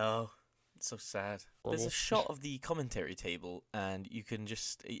wasn't. no, it's so sad. There's Horrible. a shot of the commentary table, and you can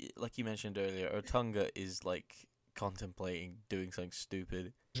just, like you mentioned earlier, Otunga is like contemplating doing something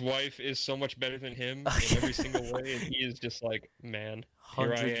stupid. His wife is so much better than him in every single way, and he is just like, man, here I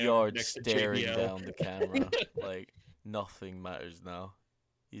 100 am yards next to staring JBL. down the camera, like nothing matters now.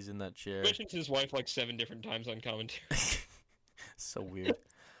 He's in that chair. He mentions his wife like 7 different times on commentary. So weird.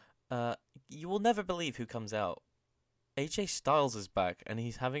 You will never believe who comes out. AJ Styles is back, and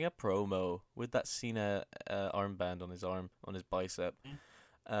he's having a promo with that Cena armband on his arm, on his bicep.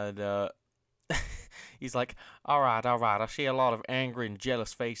 And he's like, all right, I see a lot of angry and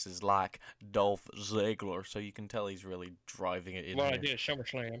jealous faces like Dolph Ziggler. So you can tell he's really driving it in Well, I here. did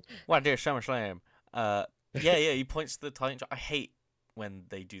SummerSlam. What I did at SummerSlam. Yeah, he points to the Titan. I hate when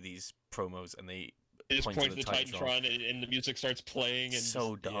they do these promos and they He just point points to to the the Titantron, and the music starts playing, and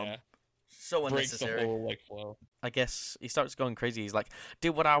So just, dumb. yeah, so breaks the unnecessary. whole like flow. I guess he starts going crazy. He's like, did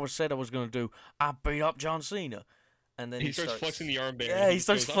what I said I was going to do. I beat up John Cena. And then He starts flexing the armband. Yeah, and he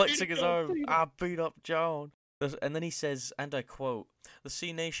starts goes, "I beat flexing his John arm. Cena." I beat up John. And then he says, and I quote, the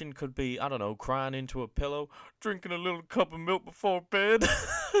C Nation could be, I don't know, crying into a pillow, drinking a little cup of milk before bed.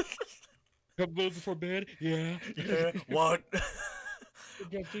 Couple minutes before bed. Yeah. Yeah, what?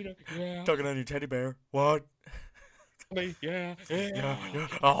 John Cena. Yeah. Tugging on your teddy bear. What? Me. Yeah. Yeah.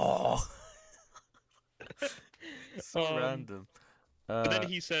 Oh. So random. But then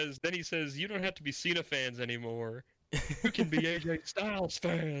he says, you don't have to be Cena fans anymore. You can be AJ Styles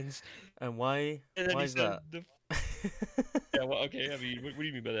fans. And why? And then Why he is said, that? yeah, well, okay. I mean, what do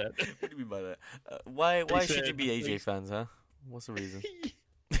you mean by that? What do you mean by that? Why should you said be the AJ face- fans, huh? What's the reason?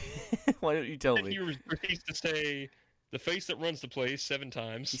 Why don't you tell And me? he refused to say the face that runs the place 7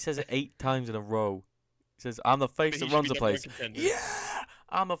 times. He says it 8 times in a row. He says, I'm the face He that should runs be the number one place. contender. Yeah!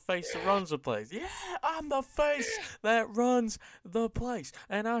 I'm the face that runs the place. Yeah, I'm the face that runs the place.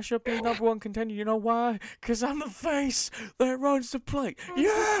 And I should be #1 contender. You know why? Because I'm the face that runs the place.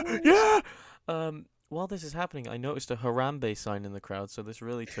 Yeah, yeah. While this is happening, I noticed a Harambe sign in the crowd, so this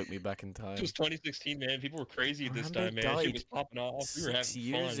really took me back in time. It was 2016, man. People were crazy at this Harambe time, man. died Shit was popping off. We were having 6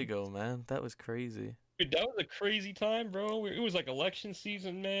 years fun. ago, man. That was crazy. Dude, that was a crazy time, bro. It was like election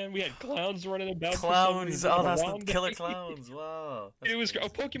season, man. We had clowns running about. Clowns! Oh, that's the Harambe. killer clowns! Wow. It was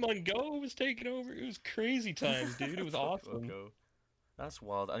Pokemon Go was taking over. It was crazy times, dude. It was awesome. That's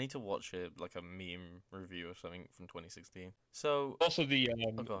wild. I need to watch it, like a meme review or something from 2016. So Also, the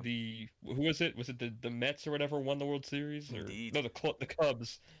go on. who was it? Was it the Mets or whatever won the World Series? Or, Indeed. no, the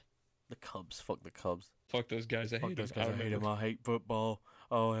Cubs. The Cubs. Fuck the Cubs. Fuck those guys. I Fuck hate those them. guys. I hate them. I hate football.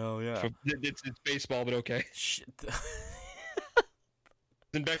 Oh hell yeah. It's baseball, but okay. Shit.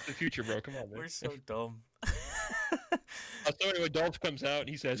 Then Back to the Future, bro. Come on, man. We're so dumb. So anyway, Dolph comes out and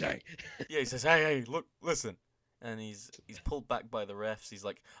he says, "Hey." Yeah, he says, "Hey, look, listen." And he's pulled back by the refs. He's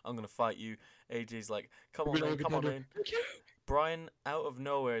like, "I'm gonna fight you." AJ's like, "Come on, man, come on, man." Bryan, out of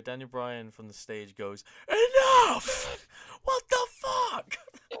nowhere, Daniel Bryan from the stage goes, "Enough! What the fuck?"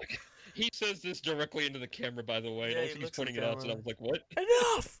 He says this directly into the camera, by the way. Yeah, I don't he think he's looks at pointing the it out, so I camera. was like, "What?"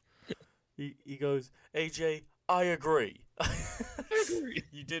 Enough! He goes, "AJ, I agree."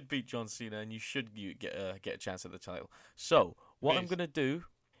 You did beat John Cena, and you should get a chance at the title. So what I'm Please. gonna do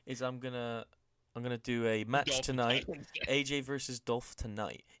is I'm gonna do a match Dolph tonight. title. AJ versus Dolph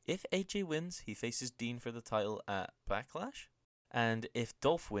tonight. If AJ wins, he faces Dean for the title at Backlash, and if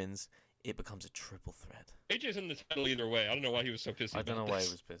Dolph wins, it becomes a triple threat. AJ's in the title either way. I don't know why he was so pissed. I don't know about why he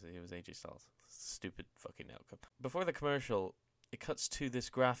this. was pissy. He was AJ Styles. Stupid fucking outcome. Before the commercial, it cuts to this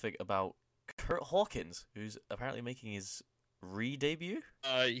graphic about Kurt Hawkins, who's apparently making his re-debut.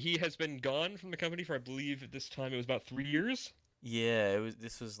 He has been gone from the company for, I believe, at this time it was about 3 years. Yeah,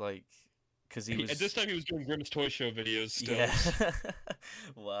 this was like because he was At this time, he was doing Grimm's Toy Show videos still. Yeah.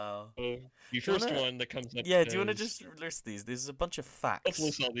 Wow. The first one that comes up. Yeah, do you want to says- just list these? This is a bunch of Let's facts.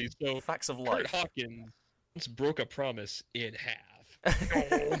 list all these. So, Facts of Kurt life. Hawkins once broke a promise in half.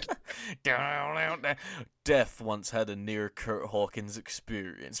 Death once had a near Kurt Hawkins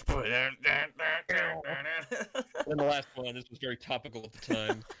experience. And the last one, this was very topical at the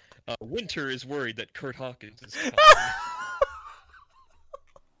time. Winter is worried that Kurt Hawkins is coming.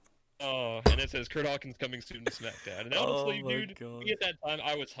 Oh, and it says Kurt Hawkins coming soon to SmackDown. And honestly, Oh my dude, God. me at that time,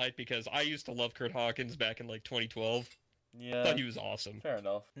 I was hyped because I used to love Kurt Hawkins back in like 2012. I Yeah. thought he was awesome. Fair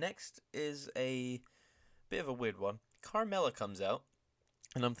enough. Next is a bit of a weird one. Carmella comes out,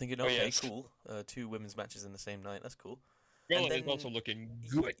 and I'm thinking, Oh, okay, yes. cool. 2 women's matches in the same night. That's cool. Bella then- is also looking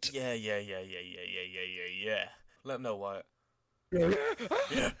good. Yeah. Let him know, Wyatt.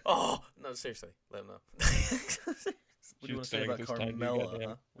 Yeah. Oh no, seriously, let him know. What do you want to say about Carmella?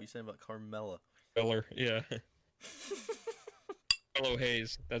 Huh? What are you saying about Carmella? Miller, yeah. Hello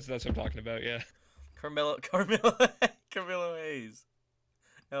Hayes. That's what I'm talking about, yeah. Carmelo Hayes.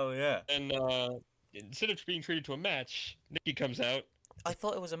 Hell yeah. And instead of being treated to a match, Nikki comes out. I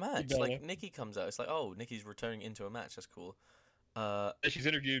thought it was a match. Bella. Like Nikki comes out. It's like, oh, Nikki's returning into a match. That's cool. And she's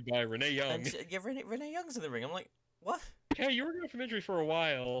interviewed by Renee Young. And yeah, Renee Young's in the ring. I'm like, what? Hey, you were going from injury for a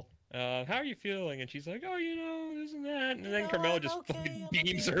while. How are you feeling? And she's like, oh, this and that. And then Yeah, Carmella I'm just okay, fucking I'm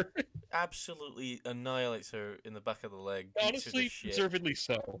beams okay. her. Absolutely annihilates her in the back of the leg. beats her to Honestly, shit. deservedly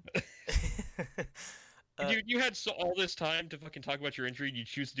so. You had all this time to fucking talk about your injury, and you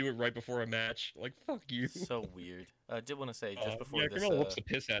choose to do it right before a match. Like, fuck you. So weird. I did want to say just before yeah, this. Carmella whoops the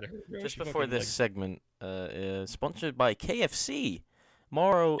piss out of her. Bro. Just She before fucking, this segment, sponsored by KFC.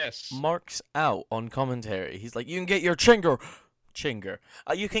 Morrow Yes. marks out on commentary. He's like, you can get your chinger.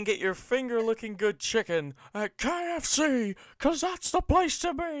 You can get your finger-looking good chicken at KFC, cause that's the place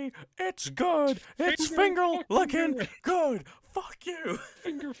to be. It's good. It's finger-looking good. Fuck you.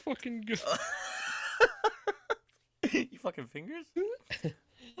 Finger fucking good. You fucking fingers?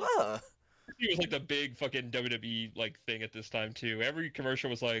 What? He was like the big fucking WWE like thing at this time too. Every commercial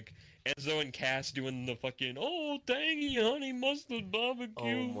was like Enzo and Cass doing the fucking tangy honey mustard barbecue.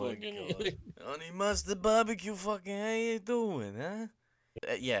 Oh my fucking... god. Honey mustard barbecue, fucking how you doing, huh?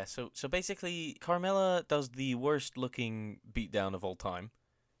 Yeah, so basically, Carmella does the worst looking beatdown of all time.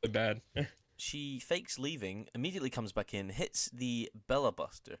 Bad. She fakes leaving, immediately comes back in, hits the Bella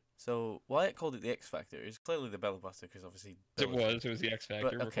Buster. So Wyatt called it the X Factor. It's clearly the Bella Buster because obviously It was the X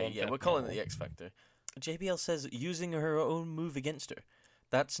Factor. But, okay, yeah, we're calling it the X Factor. JBL says using her own move against her.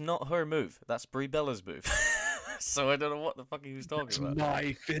 That's not her move. That's Brie Bella's move. So I don't know what the fuck he was talking about.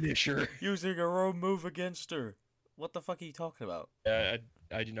 My finisher. Using her own move against her. What the fuck are you talking about? I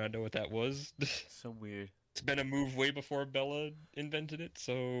do not know what that was. So weird. It's been a move way before Bella invented it,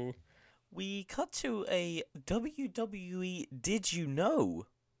 so... We cut to a WWE Did You Know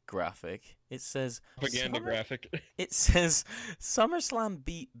graphic. It says Propaganda graphic. It says SummerSlam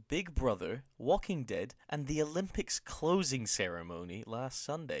beat Big Brother, Walking Dead, and the Olympics closing ceremony last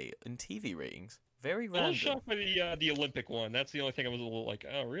Sunday in TV ratings. Very I random. was shocked by the Olympic one. That's the only thing I was a little like,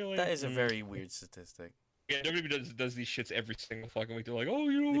 oh really? That is a very weird statistic. Yeah, WWE does these shits every single fucking week. They're like, oh,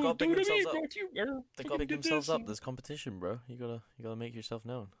 you know, They gotta pick themselves up. They gotta pick did themselves this up. There's competition, bro. You gotta make yourself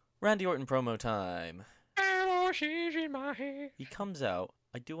known. Randy Orton promo time. He comes out.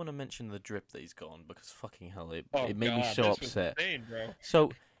 I do want to mention the drip that he's got on because fucking hell, it made me so upset. Insane, bro.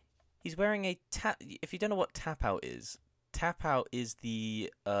 So, he's wearing a tap. If you don't know what Tap Out is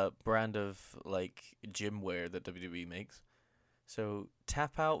the brand of like gym wear that WWE makes. So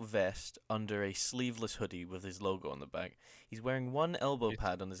Tap Out vest under a sleeveless hoodie with his logo on the back. He's wearing one elbow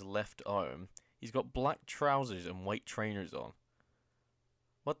pad on his left arm. He's got black trousers and white trainers on.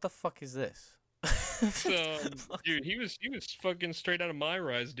 What the fuck is this? Dude, he was fucking straight out of my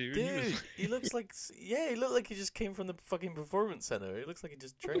rise, dude. He looks like he looked like he just came from the fucking performance center. He looks like he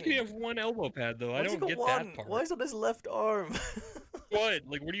just trained. He have one elbow pad though. I don't get that part. Why is it on his left arm? What?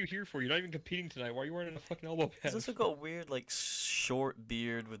 Like, what are you here for? You're not even competing tonight. Why are you wearing a fucking elbow pad? He's also got a weird like short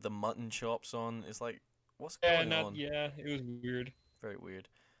beard with the mutton chops on. It's like, what's going on? Yeah, it was weird. Very weird.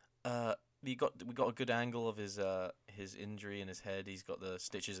 We got a good angle of his injury in his head. He's got the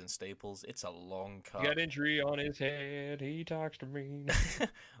stitches and staples. It's a long cut. He got injury on his head. He talks to me.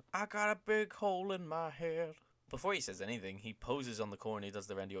 I got a big hole in my head. Before he says anything, he poses on the corner. He does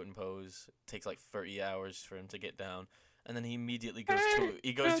the Randy Orton pose. It takes like 30 hours for him to get down, and then he immediately goes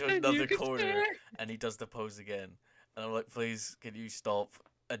to another corner and he does the pose again. And I'm like, please, can you stop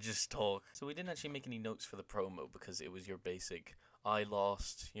and just talk? So we didn't actually make any notes for the promo because it was your basic. I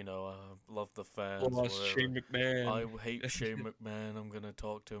lost, I love the fans. I lost Shane McMahon. I hate Shane McMahon. I'm gonna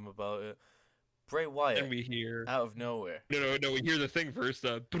talk to him about it. Bray Wyatt. And we hear out of nowhere. No. We hear the thing first.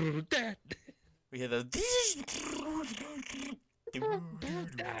 We hear the.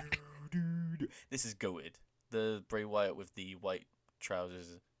 This is goated. The Bray Wyatt with the white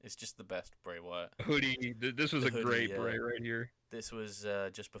trousers. It's just the best Bray Wyatt. Hoodie. This was a great Bray right here. This was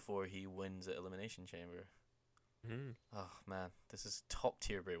just before he wins at Elimination Chamber. Oh man, this is top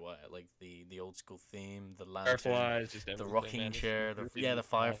tier Bray Wyatt. Like the old school theme, the lantern, fireflies, just the rocking chair, the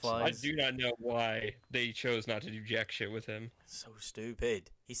fireflies. I do not know why they chose not to do jack shit with him. So stupid.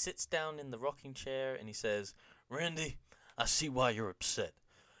 He sits down in the rocking chair and he says, "Randy, I see why you're upset.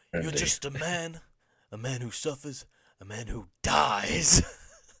 You're just a man who suffers, a man who dies."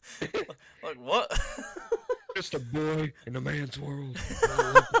 Like what? Just a boy in a man's world.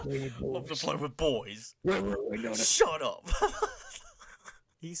 Love to play with boys. Shut up.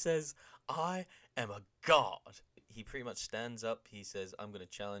 He says, I am a god. He pretty much stands up. He says, I'm going to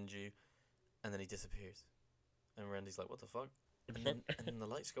challenge you. And then he disappears. And Randy's like, what the fuck? And then the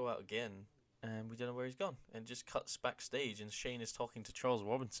lights go out again. And we don't know where he's gone. And it just cuts backstage. And Shane is talking to Charles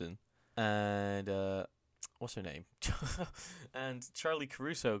Robinson. And, what's her name? And Charlie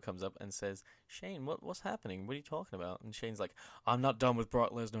Caruso comes up and says, Shane, what's happening? What are you talking about? And Shane's like, I'm not done with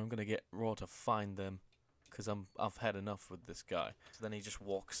Brock Lesnar. I'm going to get Raw to find them because I've had enough with this guy. So then he just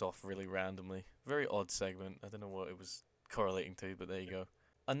walks off really randomly. Very odd segment. I don't know what it was correlating to, but there you go.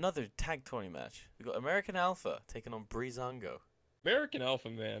 Another tag tourney match. We got American Alpha taking on Breezango. American Alpha,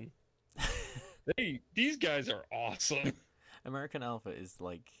 man. These guys are awesome. American Alpha is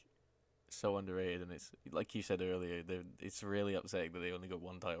like so underrated, and it's like you said earlier, it's really upsetting that they only got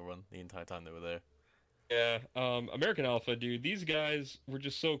one title run the entire time they were there. Yeah, American Alpha, dude, these guys were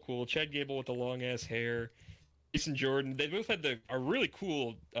just so cool. Chad Gable with the long ass hair, Jason Jordan, they both had a really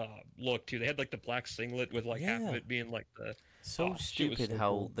cool look too. They had like the black singlet with like half of it being like the stupid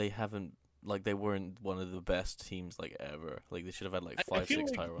how cool. They haven't like they weren't one of the best teams like ever. Like they should have had like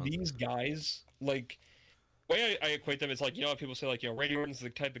 5-6 title runs. These guys like. The way I equate them is like, people say like, Randy Orton's the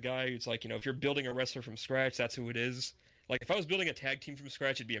type of guy who's like, if you're building a wrestler from scratch, that's who it is. Like, if I was building a tag team from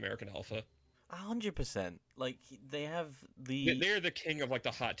scratch, it'd be American Alpha. 100%. Like, they have the... They're the king of, like,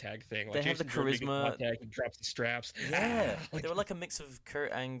 the hot tag thing. Like, they have the charisma. Hot tag and drops the straps. Yeah. They were like a mix of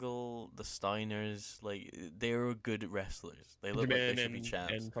Kurt Angle, the Steiners. Like, they were good wrestlers. They look like they should be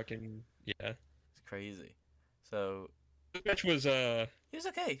champs. And fucking, yeah. It's crazy. So... This match was, It was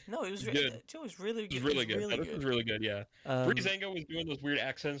okay. No, it was good. It was really good. It was really good. It was really good, yeah. Breezango was doing those weird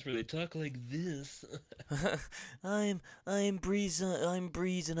accents where they talk like this. I'm Breeze, and I'm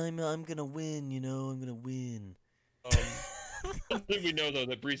gonna win, I'm gonna win. We know, though,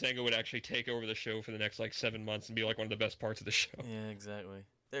 that Breezango would actually take over the show for the next, 7 months and be, one of the best parts of the show. Yeah, exactly.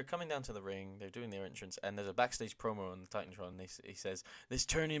 they're coming down to the ring, they're doing their entrance, and there's a backstage promo on the Titantron, and he says, "This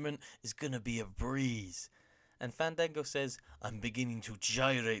tournament is gonna be a breeze." And Fandango says, "I'm beginning to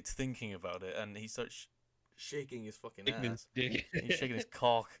gyrate thinking about it," and he starts shaking his fucking ass. He's shaking his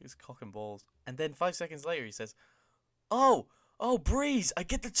cock and balls. And then 5 seconds later he says, Oh, Breeze, I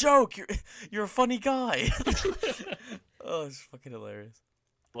get the joke. You're a funny guy." Oh, it's fucking hilarious.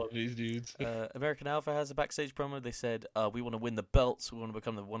 Love these dudes. American Alpha has a backstage promo. They said, "We want to win the belts. We want to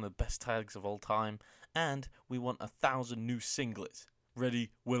become one of the best tags of all time, and we want 1,000 new singlets.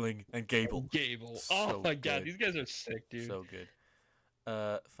 Ready, Willing, and Gable." Gable. So Oh my god, good. these guys are sick, dude. So good.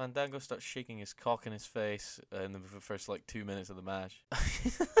 Fandango starts shaking his cock in his face in the first 2 minutes of the match.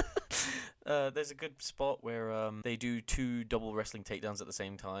 There's a good spot where they do 2 double wrestling takedowns at the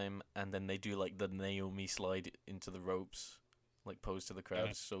same time, and then they do the Naomi slide into the ropes, pose to the crowd.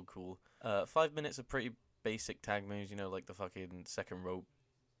 It's so cool. 5 minutes of pretty basic tag moves, the fucking second rope,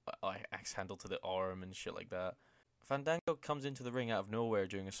 axe handle to the arm and shit like that. Fandango comes into the ring out of nowhere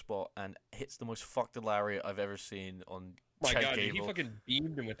during a spot and hits the most fucked lariat I've ever seen on my Chad god, Gable. dude, he fucking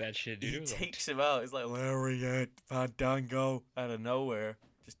beamed him with that shit, dude. He takes him out. It's like lariat, Fandango, out of nowhere.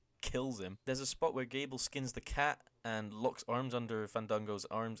 Just kills him. There's a spot where Gable skins the cat and locks arms under Fandango's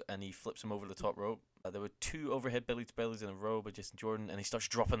arms, and he flips him over the top rope. There were 2 overhead belly to bellies in a row by Jason Jordan, and he starts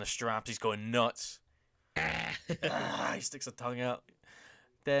dropping the straps. He's going nuts. He sticks a tongue out.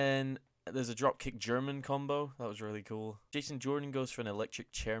 Then there's a dropkick German combo. That was really cool. Jason Jordan goes for an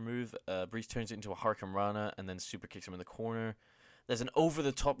electric chair move. Breeze turns it into a Hurricane Rana and then super kicks him in the corner. There's an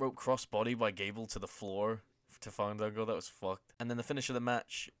over-the-top rope crossbody by Gable to the floor to Fandango. That was fucked. And then the finish of the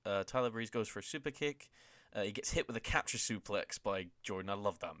match, Tyler Breeze goes for a super kick. He gets hit with a capture suplex by Jordan. I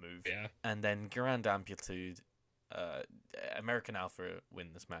love that move. Yeah. And then Grand Amplitude. American Alpha win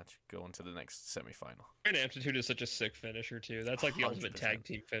this match, go on to the next semi-final. Grand Amplitude is such a sick finisher too. That's like the ultimate tag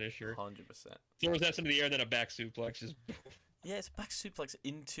team finisher. 100%. Throws that into the air, then a back suplex. Just Yeah, it's a back suplex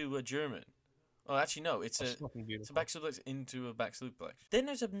into a German. Oh, actually no, it's a back suplex into a back suplex. Then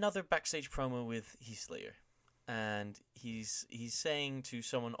there's another backstage promo with Heath Slater, and he's saying to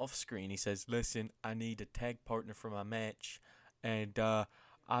someone off screen, he says, "Listen, I need a tag partner for my match, and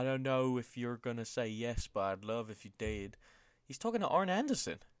I don't know if you're gonna say yes, but I'd love if you did." He's talking to Arn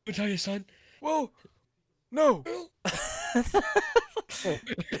Anderson. I tell you, son. Well, no.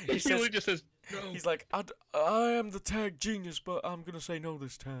 He just says no. He's like, I am the tag genius, but I'm gonna say no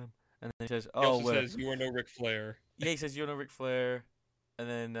this time. And then he says, He also says, "You are no Ric Flair." Yeah, he says, "You're no Ric Flair." And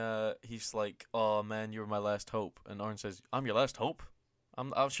then he's like, "Oh man, you're my last hope." And Arn says, "I'm your last hope?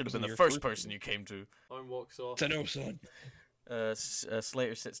 I should have been the first person you came to." Arn walks off. I know, son.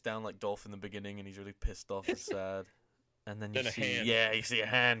 Slater sits down like Dolph in the beginning, and he's really pissed off and sad. And then you a hand. Yeah, you see a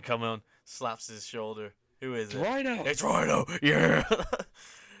hand come on, slaps his shoulder. Who is it? Rhino. It's Rhino. Yeah.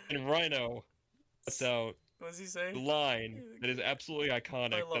 And Rhino puts out What does he say? the line that is absolutely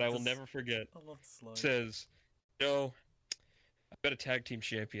iconic that I will never forget. I love this line. Says, "No, I bet a tag team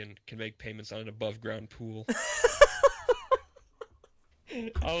champion can make payments on an above ground pool."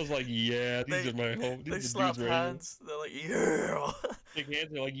 I was like, yeah, these are my home. They These are slap dudes right hands. They're like, yeah. Shake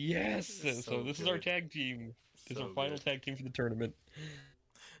hands. They're like, yes. So this is our good. tag team. This is So our final good. tag team for the tournament.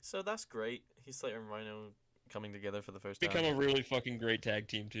 So that's great. Heath Slater and Rhino coming together for the first time. Become a really fucking great tag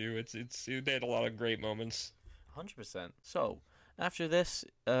team too. They had a lot of great moments. 100%. So after this,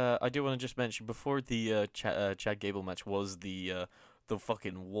 I do want to just mention before the Chad Gable match was the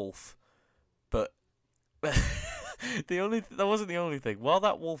fucking wolf, but that wasn't the only thing. While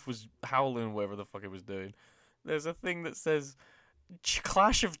that wolf was howling, whatever the fuck it was doing, there's a thing that says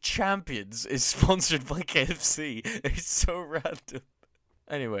Clash of Champions is sponsored by KFC. It's so random.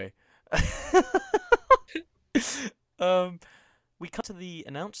 Anyway, we cut to the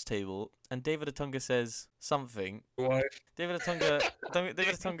announce table, and David Otunga says something. What? David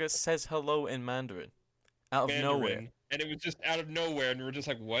Otunga says hello in Mandarin, out of nowhere. And it was just out of nowhere, and we're just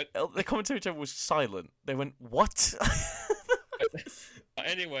like, what? The commentator was silent. They went, what?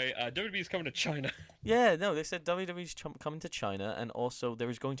 Anyway, WWE's coming to China. Yeah, no, they said WWE's coming to China, and also there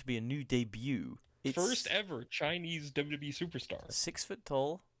is going to be a new debut. It's First ever Chinese WWE superstar. 6 foot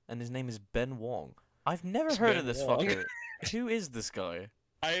tall, and his name is Ben Wong. I've never heard of this fucker. Who is this guy?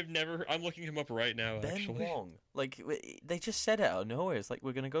 I'm looking him up right now, Ben actually. Wong. Like, they just said it out of nowhere. It's like,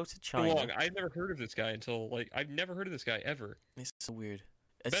 we're going to go to China. Ben Wong. I've never heard of this guy I've never heard of this guy ever. It's so weird.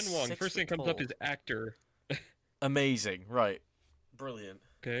 Ben Wong, first thing comes up is actor. Amazing, right. Brilliant.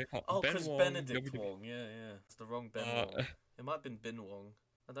 Okay. Oh, Ben because Wong, Benedict WWE. Wong. Yeah. It's the wrong Ben Wong. It might have been Ben Wong.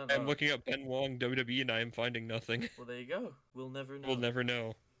 I don't know. I'm looking up Ben Wong WWE and I am finding nothing. Well, there you go. We'll never know. We'll never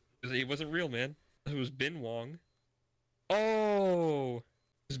know. It wasn't real, man. It was Ben Wong. Oh!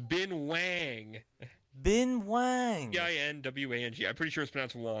 Bin Wang. Bin Wang. Pinwang. I'm pretty sure it's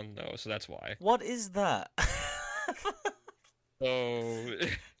pronounced Wang though, so that's why. What is that? So,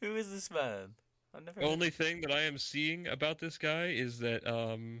 who is this man? I've never. The only thing that I am seeing about this guy is that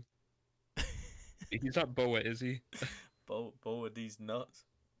he's not Boa, is he? Boa these nuts.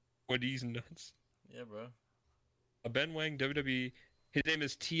 What these nuts? Yeah, bro. Ben Wang, WWE. His name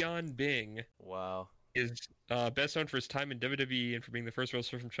is Tian Bing. Wow. Is best known for his time in WWE and for being the first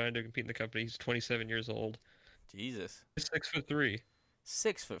wrestler from China to compete in the company. He's 27 years old. Jesus. He's 6'3".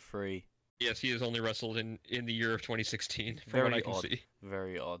 6'3". Yes, he has only wrestled in the year of 2016, from Very what I can odd. see.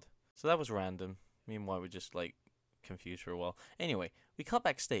 Very odd. So that was random. Me and Wyatt were just like confused for a while. Anyway, we cut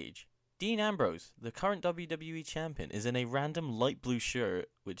backstage. Dean Ambrose, the current WWE champion, is in a random light blue shirt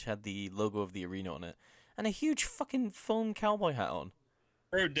which had the logo of the arena on it, and a huge fucking foam cowboy hat on.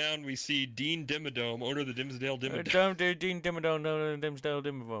 Further down, we see Dean Dimmadome, owner of the Dimsdale Dimmadome. Dean Dimmadome, no, Dimsdale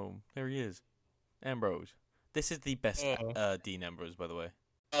Dimmadome. There he is. Ambrose. This is the best Dean Ambrose, by the way.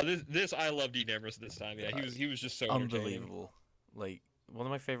 This I love Dean Ambrose this time. Yeah, he was just so unbelievable. Like one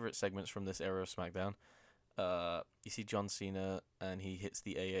of my favorite segments from this era of SmackDown. You see John Cena and he hits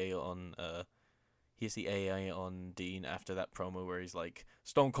the AA on Dean after that promo where he's like,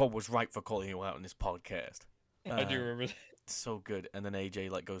 Stone Cold was right for calling you out on this podcast. I do remember that. So good. And then AJ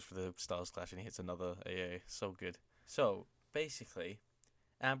like goes for the Styles Clash and he hits another AA. So good. So basically,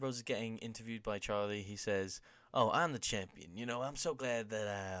 Ambrose is getting interviewed by Charlie. He says, "Oh, I'm the champion. You know, I'm so glad that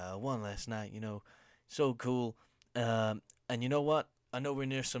I won last night. You know, so cool. And you know what? I know we're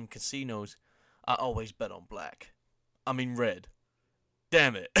near some casinos. I always bet on black. I mean red.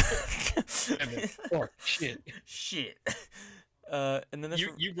 Damn it." Oh, shit. Shit. And then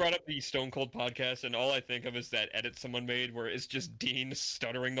you brought up the Stone Cold podcast, and all I think of is that edit someone made where it's just Dean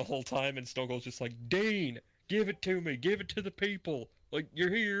stuttering the whole time, and Stone Cold's just like, "Dean, give it to me, give it to the people. Like,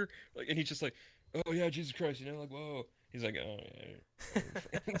 you're here." Like, and he's just like, "Oh yeah, Jesus Christ," you know, like, whoa. He's like, "Oh yeah."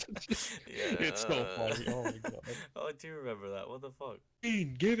 Yeah. It's so funny. Oh my god. Oh, I do remember that. What the fuck?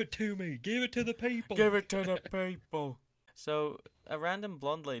 Dean, give it to me, give it to the people. Give it to the people. So a random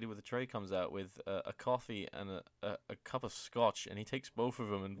blonde lady with a tray comes out with a coffee and a cup of scotch, and he takes both of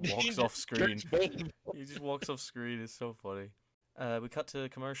them and walks off screen. He just walks off screen. It's so funny. We cut to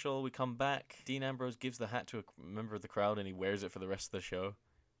commercial. We come back. Dean Ambrose gives the hat to a member of the crowd, and he wears it for the rest of the show.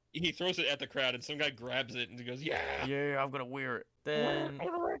 He throws it at the crowd, and some guy grabs it and he goes, "Yeah, yeah, I'm gonna wear it." Then I'm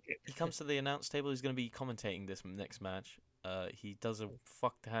gonna rock it. he comes to the announce table. He's gonna be commentating this next match. He does a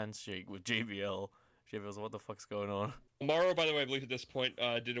fucked handshake with JBL. JBL's like, "What the fuck's going on?" Morrow, by the way, I believe at this point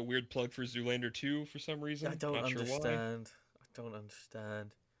did a weird plug for Zoolander 2 for some reason. I don't understand. I don't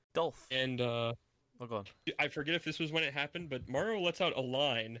understand. Dolph. And oh, go on. I forget if this was when it happened, but Morrow lets out a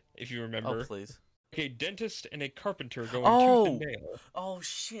line, if you remember. Oh, please. A dentist and a carpenter going Oh! tooth and nail. Oh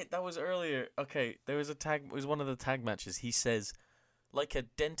shit, that was earlier. Okay, there was a tag. It was one of the tag matches. He says, "Like a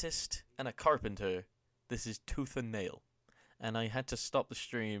dentist and a carpenter, this is tooth and nail." And I had to stop the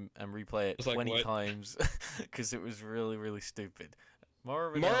stream and replay it 20 times because it was really, really stupid.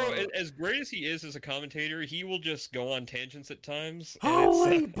 Morrow, as great as he is as a commentator, he will just go on tangents at times.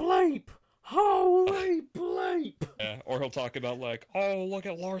 Holy bleep! Holy bleep! Yeah, or he'll talk about like, "Oh, look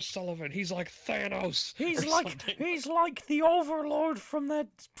at Lars Sullivan. He's like Thanos. He's like the Overlord from that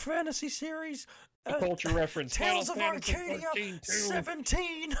fantasy series. Culture reference. Tales of Final Arcadia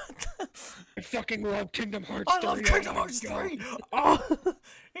 17. I fucking love Kingdom Hearts 3. I love Kingdom Hearts 3. Oh,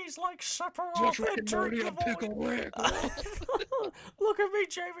 he's like Sephiroth and Drake Pickle Rick. Look at me,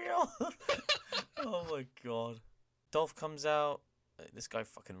 JBL. Oh my god. Dolph comes out. This guy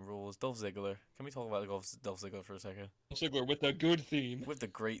fucking rules. Dolph Ziggler. Can we talk about Dolph Ziggler for a second? Ziggler with the good theme. With the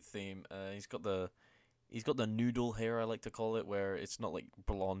great theme. He's got the noodle hair, I like to call it, where it's not like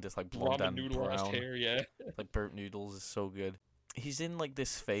blonde, it's like blonde and brown. Hair, yeah. Like burnt noodles is so good. He's in like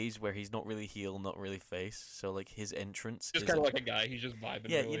this phase where he's not really heel, not really face. So like his entrance just kind of like a guy. He's just vibing.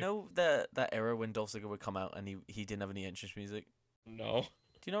 Yeah, really. You know that era when Dolph Ziggler would come out and he didn't have any entrance music? No.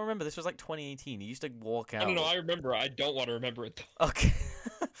 Do you not remember? This was like 2018. He used to walk out. No, I remember. I don't want to remember it though. Okay.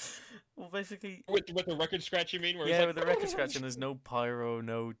 Well, basically... With the record scratch, you mean? Where yeah, with the record scratch, and there's no pyro,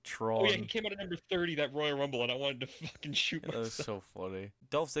 no Tron. Oh yeah, he came out at number 30, that Royal Rumble, and I wanted to fucking shoot myself. That was so funny.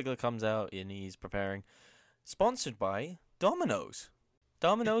 Dolph Ziggler comes out, and he's preparing. Sponsored by Domino's.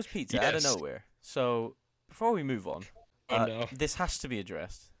 Domino's Pizza, out of nowhere. So, before we move on, this has to be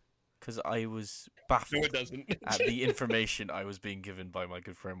addressed, because I was baffled at the information I was being given by my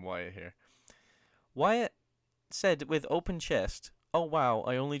good friend Wyatt here. Wyatt said with open chest, "Oh wow,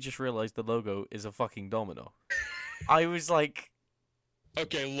 I only just realized the logo is a fucking domino." I was like...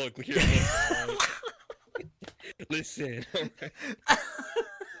 Okay, look, here, listen.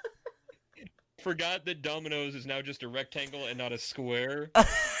 forgot that Domino's is now just a rectangle and not a square.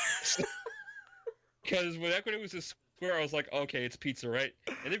 Because when it was a square, I was like, okay, it's pizza, right?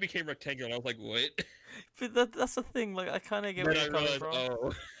 And then it became rectangular, and I was like, what? But that's the thing. Like, I kind of get where Then I you're coming realized, from.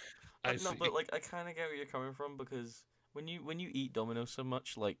 oh, I No, see. but like, I kind of get where you're coming from because when you eat Domino so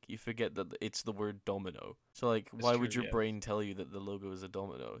much, like, you forget that it's the word domino. So like, why would true, your yeah. brain tell you that the logo is a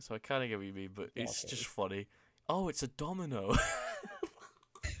domino? So I kind of get what you mean, but it's Awesome. just funny. Oh, it's a domino.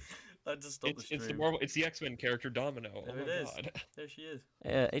 I just stopped the stream. It's the X-Men character Domino. There Oh it my is. god. There she is.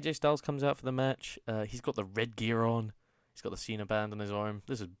 AJ Styles comes out for the match. He's got the red gear on. He's got the Cena band on his arm.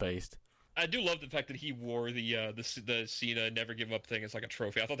 This is based. I do love the fact that he wore the Cena Never Give Up thing as like a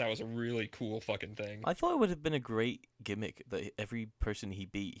trophy. I thought that was a really cool fucking thing. I thought it would have been a great gimmick that every person he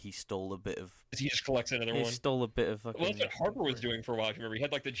beat, he stole a bit of. He just collects another He one. stole a bit of fucking. Well, that's what Harper was doing for a while. If you remember, he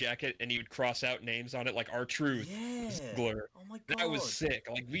had like the jacket and he would cross out names on it, like R-Truth, Yeah. Ziggler. Oh my god. That was sick.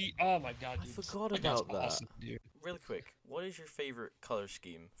 Like oh my god, I dude. forgot That was about that. awesome, dude. Really quick, what is your favorite color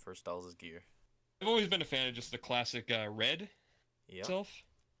scheme for Styles' gear? I've always been a fan of just the classic red Yeah. itself.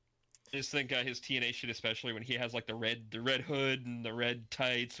 I just think his TNA shit, especially when he has like the red hood and the red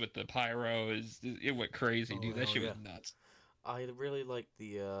tights with the pyro, it went crazy, dude. That shit was nuts. I really like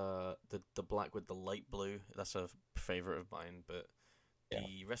the black with the light blue. That's a favorite of mine. But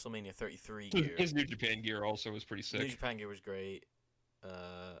the WrestleMania 33 gear, His New Japan gear also was pretty sick. New Japan gear was great.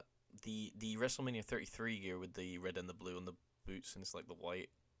 The WrestleMania 33 gear with the red and the blue on the boots, and it's like the white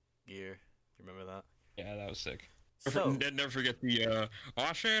gear. Do you remember that? Yeah, that was sick. So, Never forget the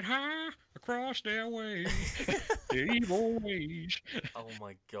I said hi across their ways, the evil ways. oh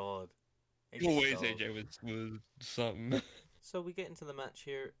my god. Evil ways, Styles. AJ was something. So we get into the match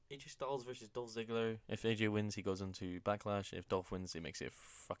here. AJ Styles versus Dolph Ziggler. If AJ wins, he goes into Backlash. If Dolph wins, he makes it a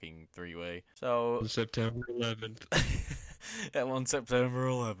fucking three-way. So September 11th. on September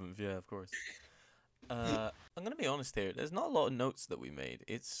 11th, yeah, of course. I'm gonna be honest here. There's not a lot of notes that we made.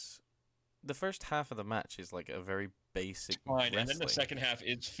 It's the first half of the match is like a very basic Fine, and then the wrestling. second half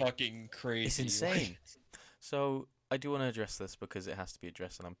is fucking crazy. It's insane. So I do want to address this because it has to be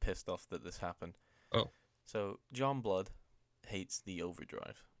addressed, and I'm pissed off that this happened. Oh. So John Blood hates the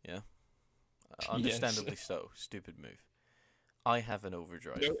overdrive. Yeah. Understandably so. Stupid move. I have an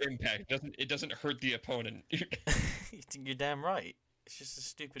overdrive. No impact. It doesn't hurt the opponent. You're damn right. It's just a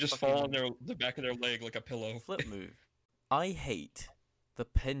stupid. Just fucking fall on the back of their leg like a pillow. flip move. I hate the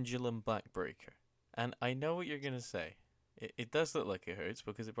pendulum backbreaker, and I know what you're gonna say. It does look like it hurts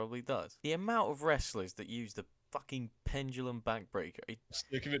because it probably does. The amount of wrestlers that use the fucking pendulum backbreaker,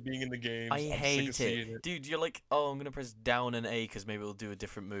 Sick of it being in the game. I hate it. Dude, you're like, oh, I'm gonna press down and A because maybe it'll do a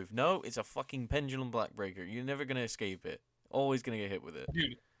different move. No, it's a fucking pendulum backbreaker. You're never gonna escape it. Always gonna get hit with it.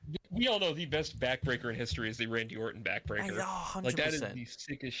 Dude, we all know the best backbreaker in history is the Randy Orton backbreaker. 100%. Like, that is the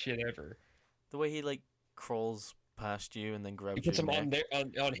sickest shit ever. The way he like crawls past you and then grabs He puts your him neck.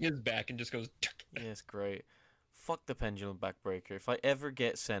 on his back and just goes. Yeah, it's great. Fuck the pendulum backbreaker. If I ever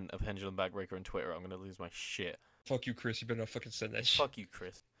get sent a pendulum backbreaker on Twitter, I'm gonna lose my shit. Fuck you, Chris. You better not fucking send that shit. Fuck you,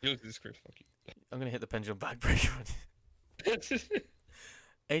 Chris. You look at this, Chris. Fuck you. I'm gonna hit the pendulum backbreaker on you.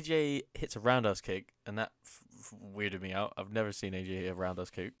 AJ hits a roundhouse kick, and that weirded me out. I've never seen AJ hit a roundhouse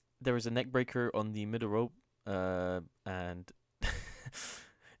kick. There was a neck breaker on the middle rope, and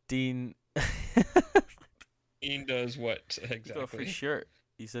Dean. Dean does what He's got a free exactly? shirt.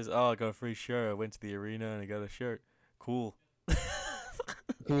 He says, "Oh, I got a free shirt. I went to the arena and I got a shirt. Cool."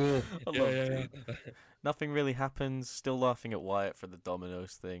 Cool. I Yeah, love yeah, Dean. Nothing really happens. Still laughing at Wyatt for the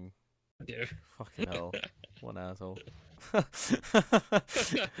Dominoes thing. yeah. Fucking hell. What an asshole.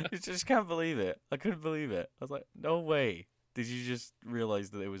 You just can't believe it. I couldn't believe it. I was like, no way. Did you just realize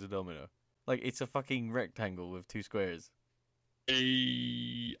that it was a domino? Like, it's a fucking rectangle with two squares.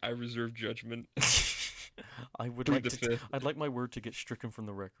 I reserve judgment. I would Plead like the to. fifth. I'd like my word to get stricken from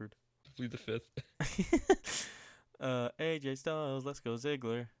the record. Plead the fifth. AJ Styles, let's go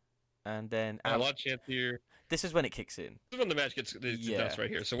Ziggler, and then A lot of chance here. this is when it kicks in. This is when the match gets Yeah. nuts right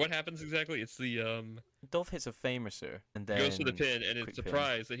here. So what happens exactly? It's the Dolph hits a famouser, and then goes for the pin, and quick it's pin.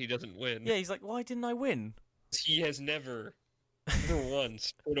 surprised that he doesn't win. Yeah, he's like, why didn't I win? He has never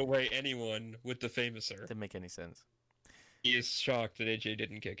once put away anyone with the famouser. Didn't make any sense. He is shocked that AJ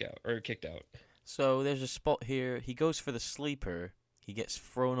didn't kicked out. So there's a spot here. He goes for the sleeper. He gets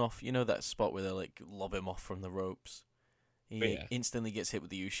thrown off. You know that spot where they like lob him off from the ropes. He Oh, yeah. instantly gets hit with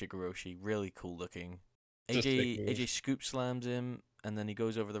the Ushigoroshi. Really cool looking. Just a sick move. AJ scoop slams him, and then he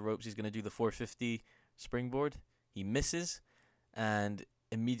goes over the ropes. He's gonna do the 450 springboard. He misses, and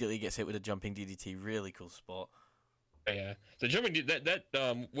immediately gets hit with a jumping DDT. Really cool spot. Yeah. The jumping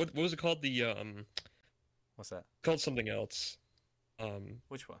what was it called? The What's that? called something else.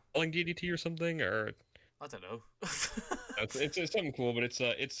 Which one? Falling DDT or something, or I don't know. it's something cool, but it's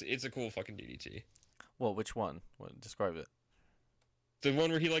a cool fucking DDT. Well, which one? What, describe it. The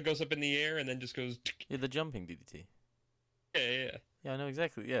one where he like goes up in the air and then just goes. Yeah, the jumping DDT. Yeah. Yeah, I know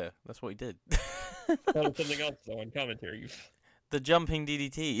exactly. Yeah, that's what he did. Called something else though on commentary. The jumping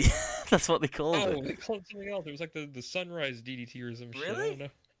DDT. That's what they called it. Oh, they called it something else. It was like the sunrise DDT or some shit. I Really? don't know.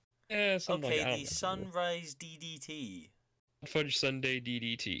 Yeah, something Okay, like I don't the know. sunrise DDT. Fudge Sunday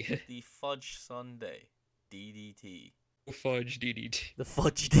DDT. The fudge Sunday DDT. Fudge DDT. The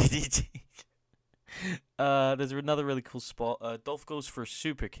fudge DDT. There's another really cool spot. Dolph goes for a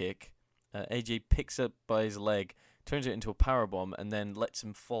super kick. AJ picks up by his leg, turns it into a powerbomb, and then lets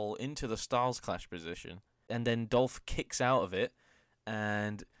him fall into the Styles Clash position. And then Dolph kicks out of it,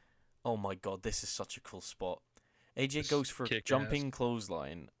 and oh my god, this is such a cool spot. AJ goes for a jumping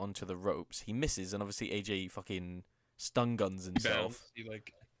clothesline onto the ropes. He misses, and obviously AJ fucking stun guns himself.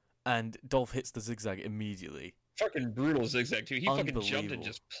 And Dolph hits the zigzag immediately. Fucking brutal zigzag too. He fucking jumped and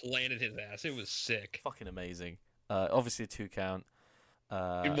just planted his ass. It was sick. Fucking amazing. Obviously a 2 count.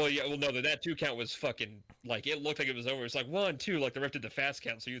 No, that 2 count was fucking like it looked like it was over. It's like 1, 2, like the ref did the fast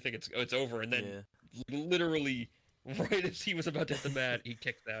count, so you think it's over, and then literally right as he was about to hit the mat, he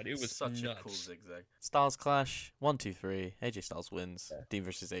kicked out. It was such nuts. a cool zigzag. Styles Clash 1, 2, 3. AJ Styles wins. Dean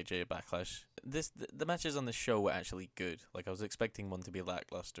versus AJ Backlash. The matches on the show were actually good. Like I was expecting one to be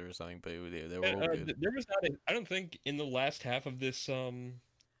lackluster or something, but they were all good. There was not. I don't think in the last half of this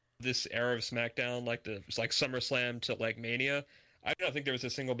this era of SmackDown, like SummerSlam to like Mania, I don't think there was a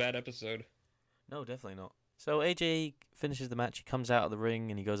single bad episode. No, definitely not. So AJ finishes the match. He comes out of the ring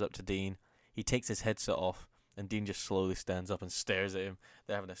and he goes up to Dean. He takes his headset off, and Dean just slowly stands up and stares at him.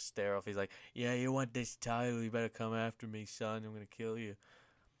 They're having a stare off. He's like, "Yeah, you want this title? You better come after me, son. I'm gonna kill you."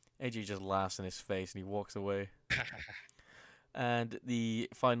 AJ just laughs in his face and he walks away. And the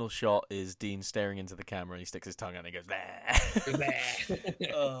final shot is Dean staring into the camera. And he sticks his tongue out and he goes, "Bah."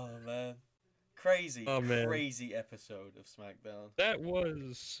 Oh man. Crazy episode of SmackDown. That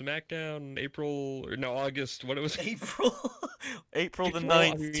was SmackDown August, what it was? April the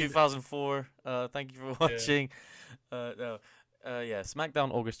 9th, 2004. Thank you for watching.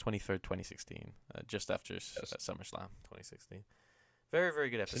 SmackDown August 23rd, 2016. Just after SummerSlam 2016. Very, very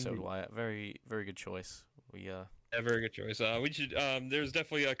good episode, Wyatt. Very, very good choice. Yeah, very good choice. We should. There's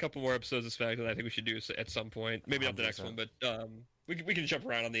definitely a couple more episodes of SmackDown I think we should do at some point. Maybe not the next one, but we can jump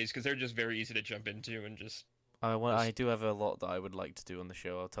around on these because they're just very easy to jump into and just. I do have a lot that I would like to do on the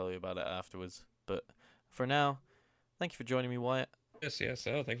show. I'll tell you about it afterwards. But for now, thank you for joining me, Wyatt. Yes.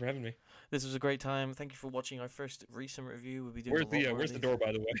 Oh, thanks for having me. This was a great time. Thank you for watching our first recent review. We'll be doing. Where's the door,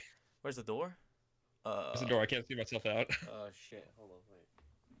 by the way? Where's the door? Where's the door? I can't see myself out. Oh shit! Hold on, wait.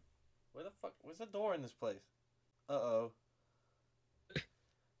 Where the fuck? Where's the door in this place? Uh-oh.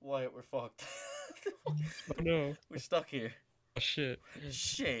 Wyatt, we're fucked. Oh no. We're stuck here. Oh shit.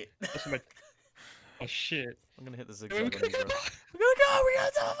 Shit. Oh shit. I'm gonna hit the zigzag. We're gonna go. We gotta do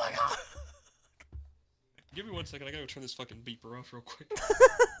it. Oh my god. Give me 1 second. I gotta turn this fucking beeper off real quick.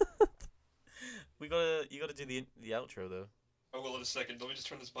 You gotta do the outro though. I will in a second. Let me just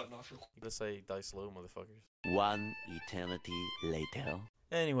turn this button off real quick. You gotta say die slow, motherfuckers. One eternity later.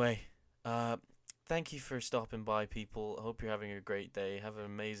 Anyway, thank you for stopping by, people. I hope you're having a great day. Have an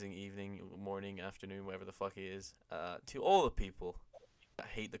amazing evening, morning, afternoon, whatever the fuck it is. To all the people that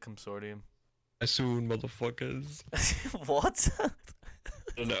hate the consortium. I soon, motherfuckers. What?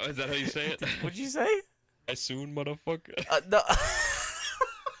 No, is that how you say it? What'd you say? I soon, motherfucker. No.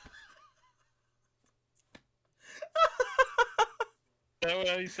 Is that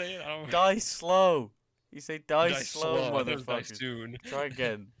how you say it? Die slow. You say die slow, motherfucker. Die soon. Try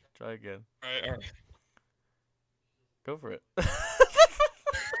again. Alright. Go for it.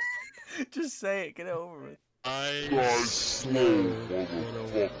 Just say it. Get it over with. Die slow,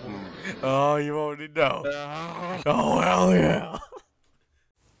 motherfucker. Oh, you already know. Oh, hell yeah.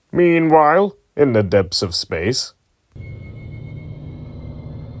 Meanwhile, in the depths of space.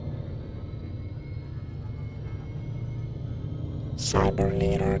 Cyber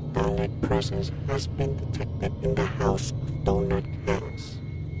leader Dalek presence has been detected in the House of Donut House.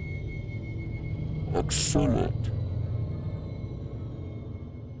 Excellent.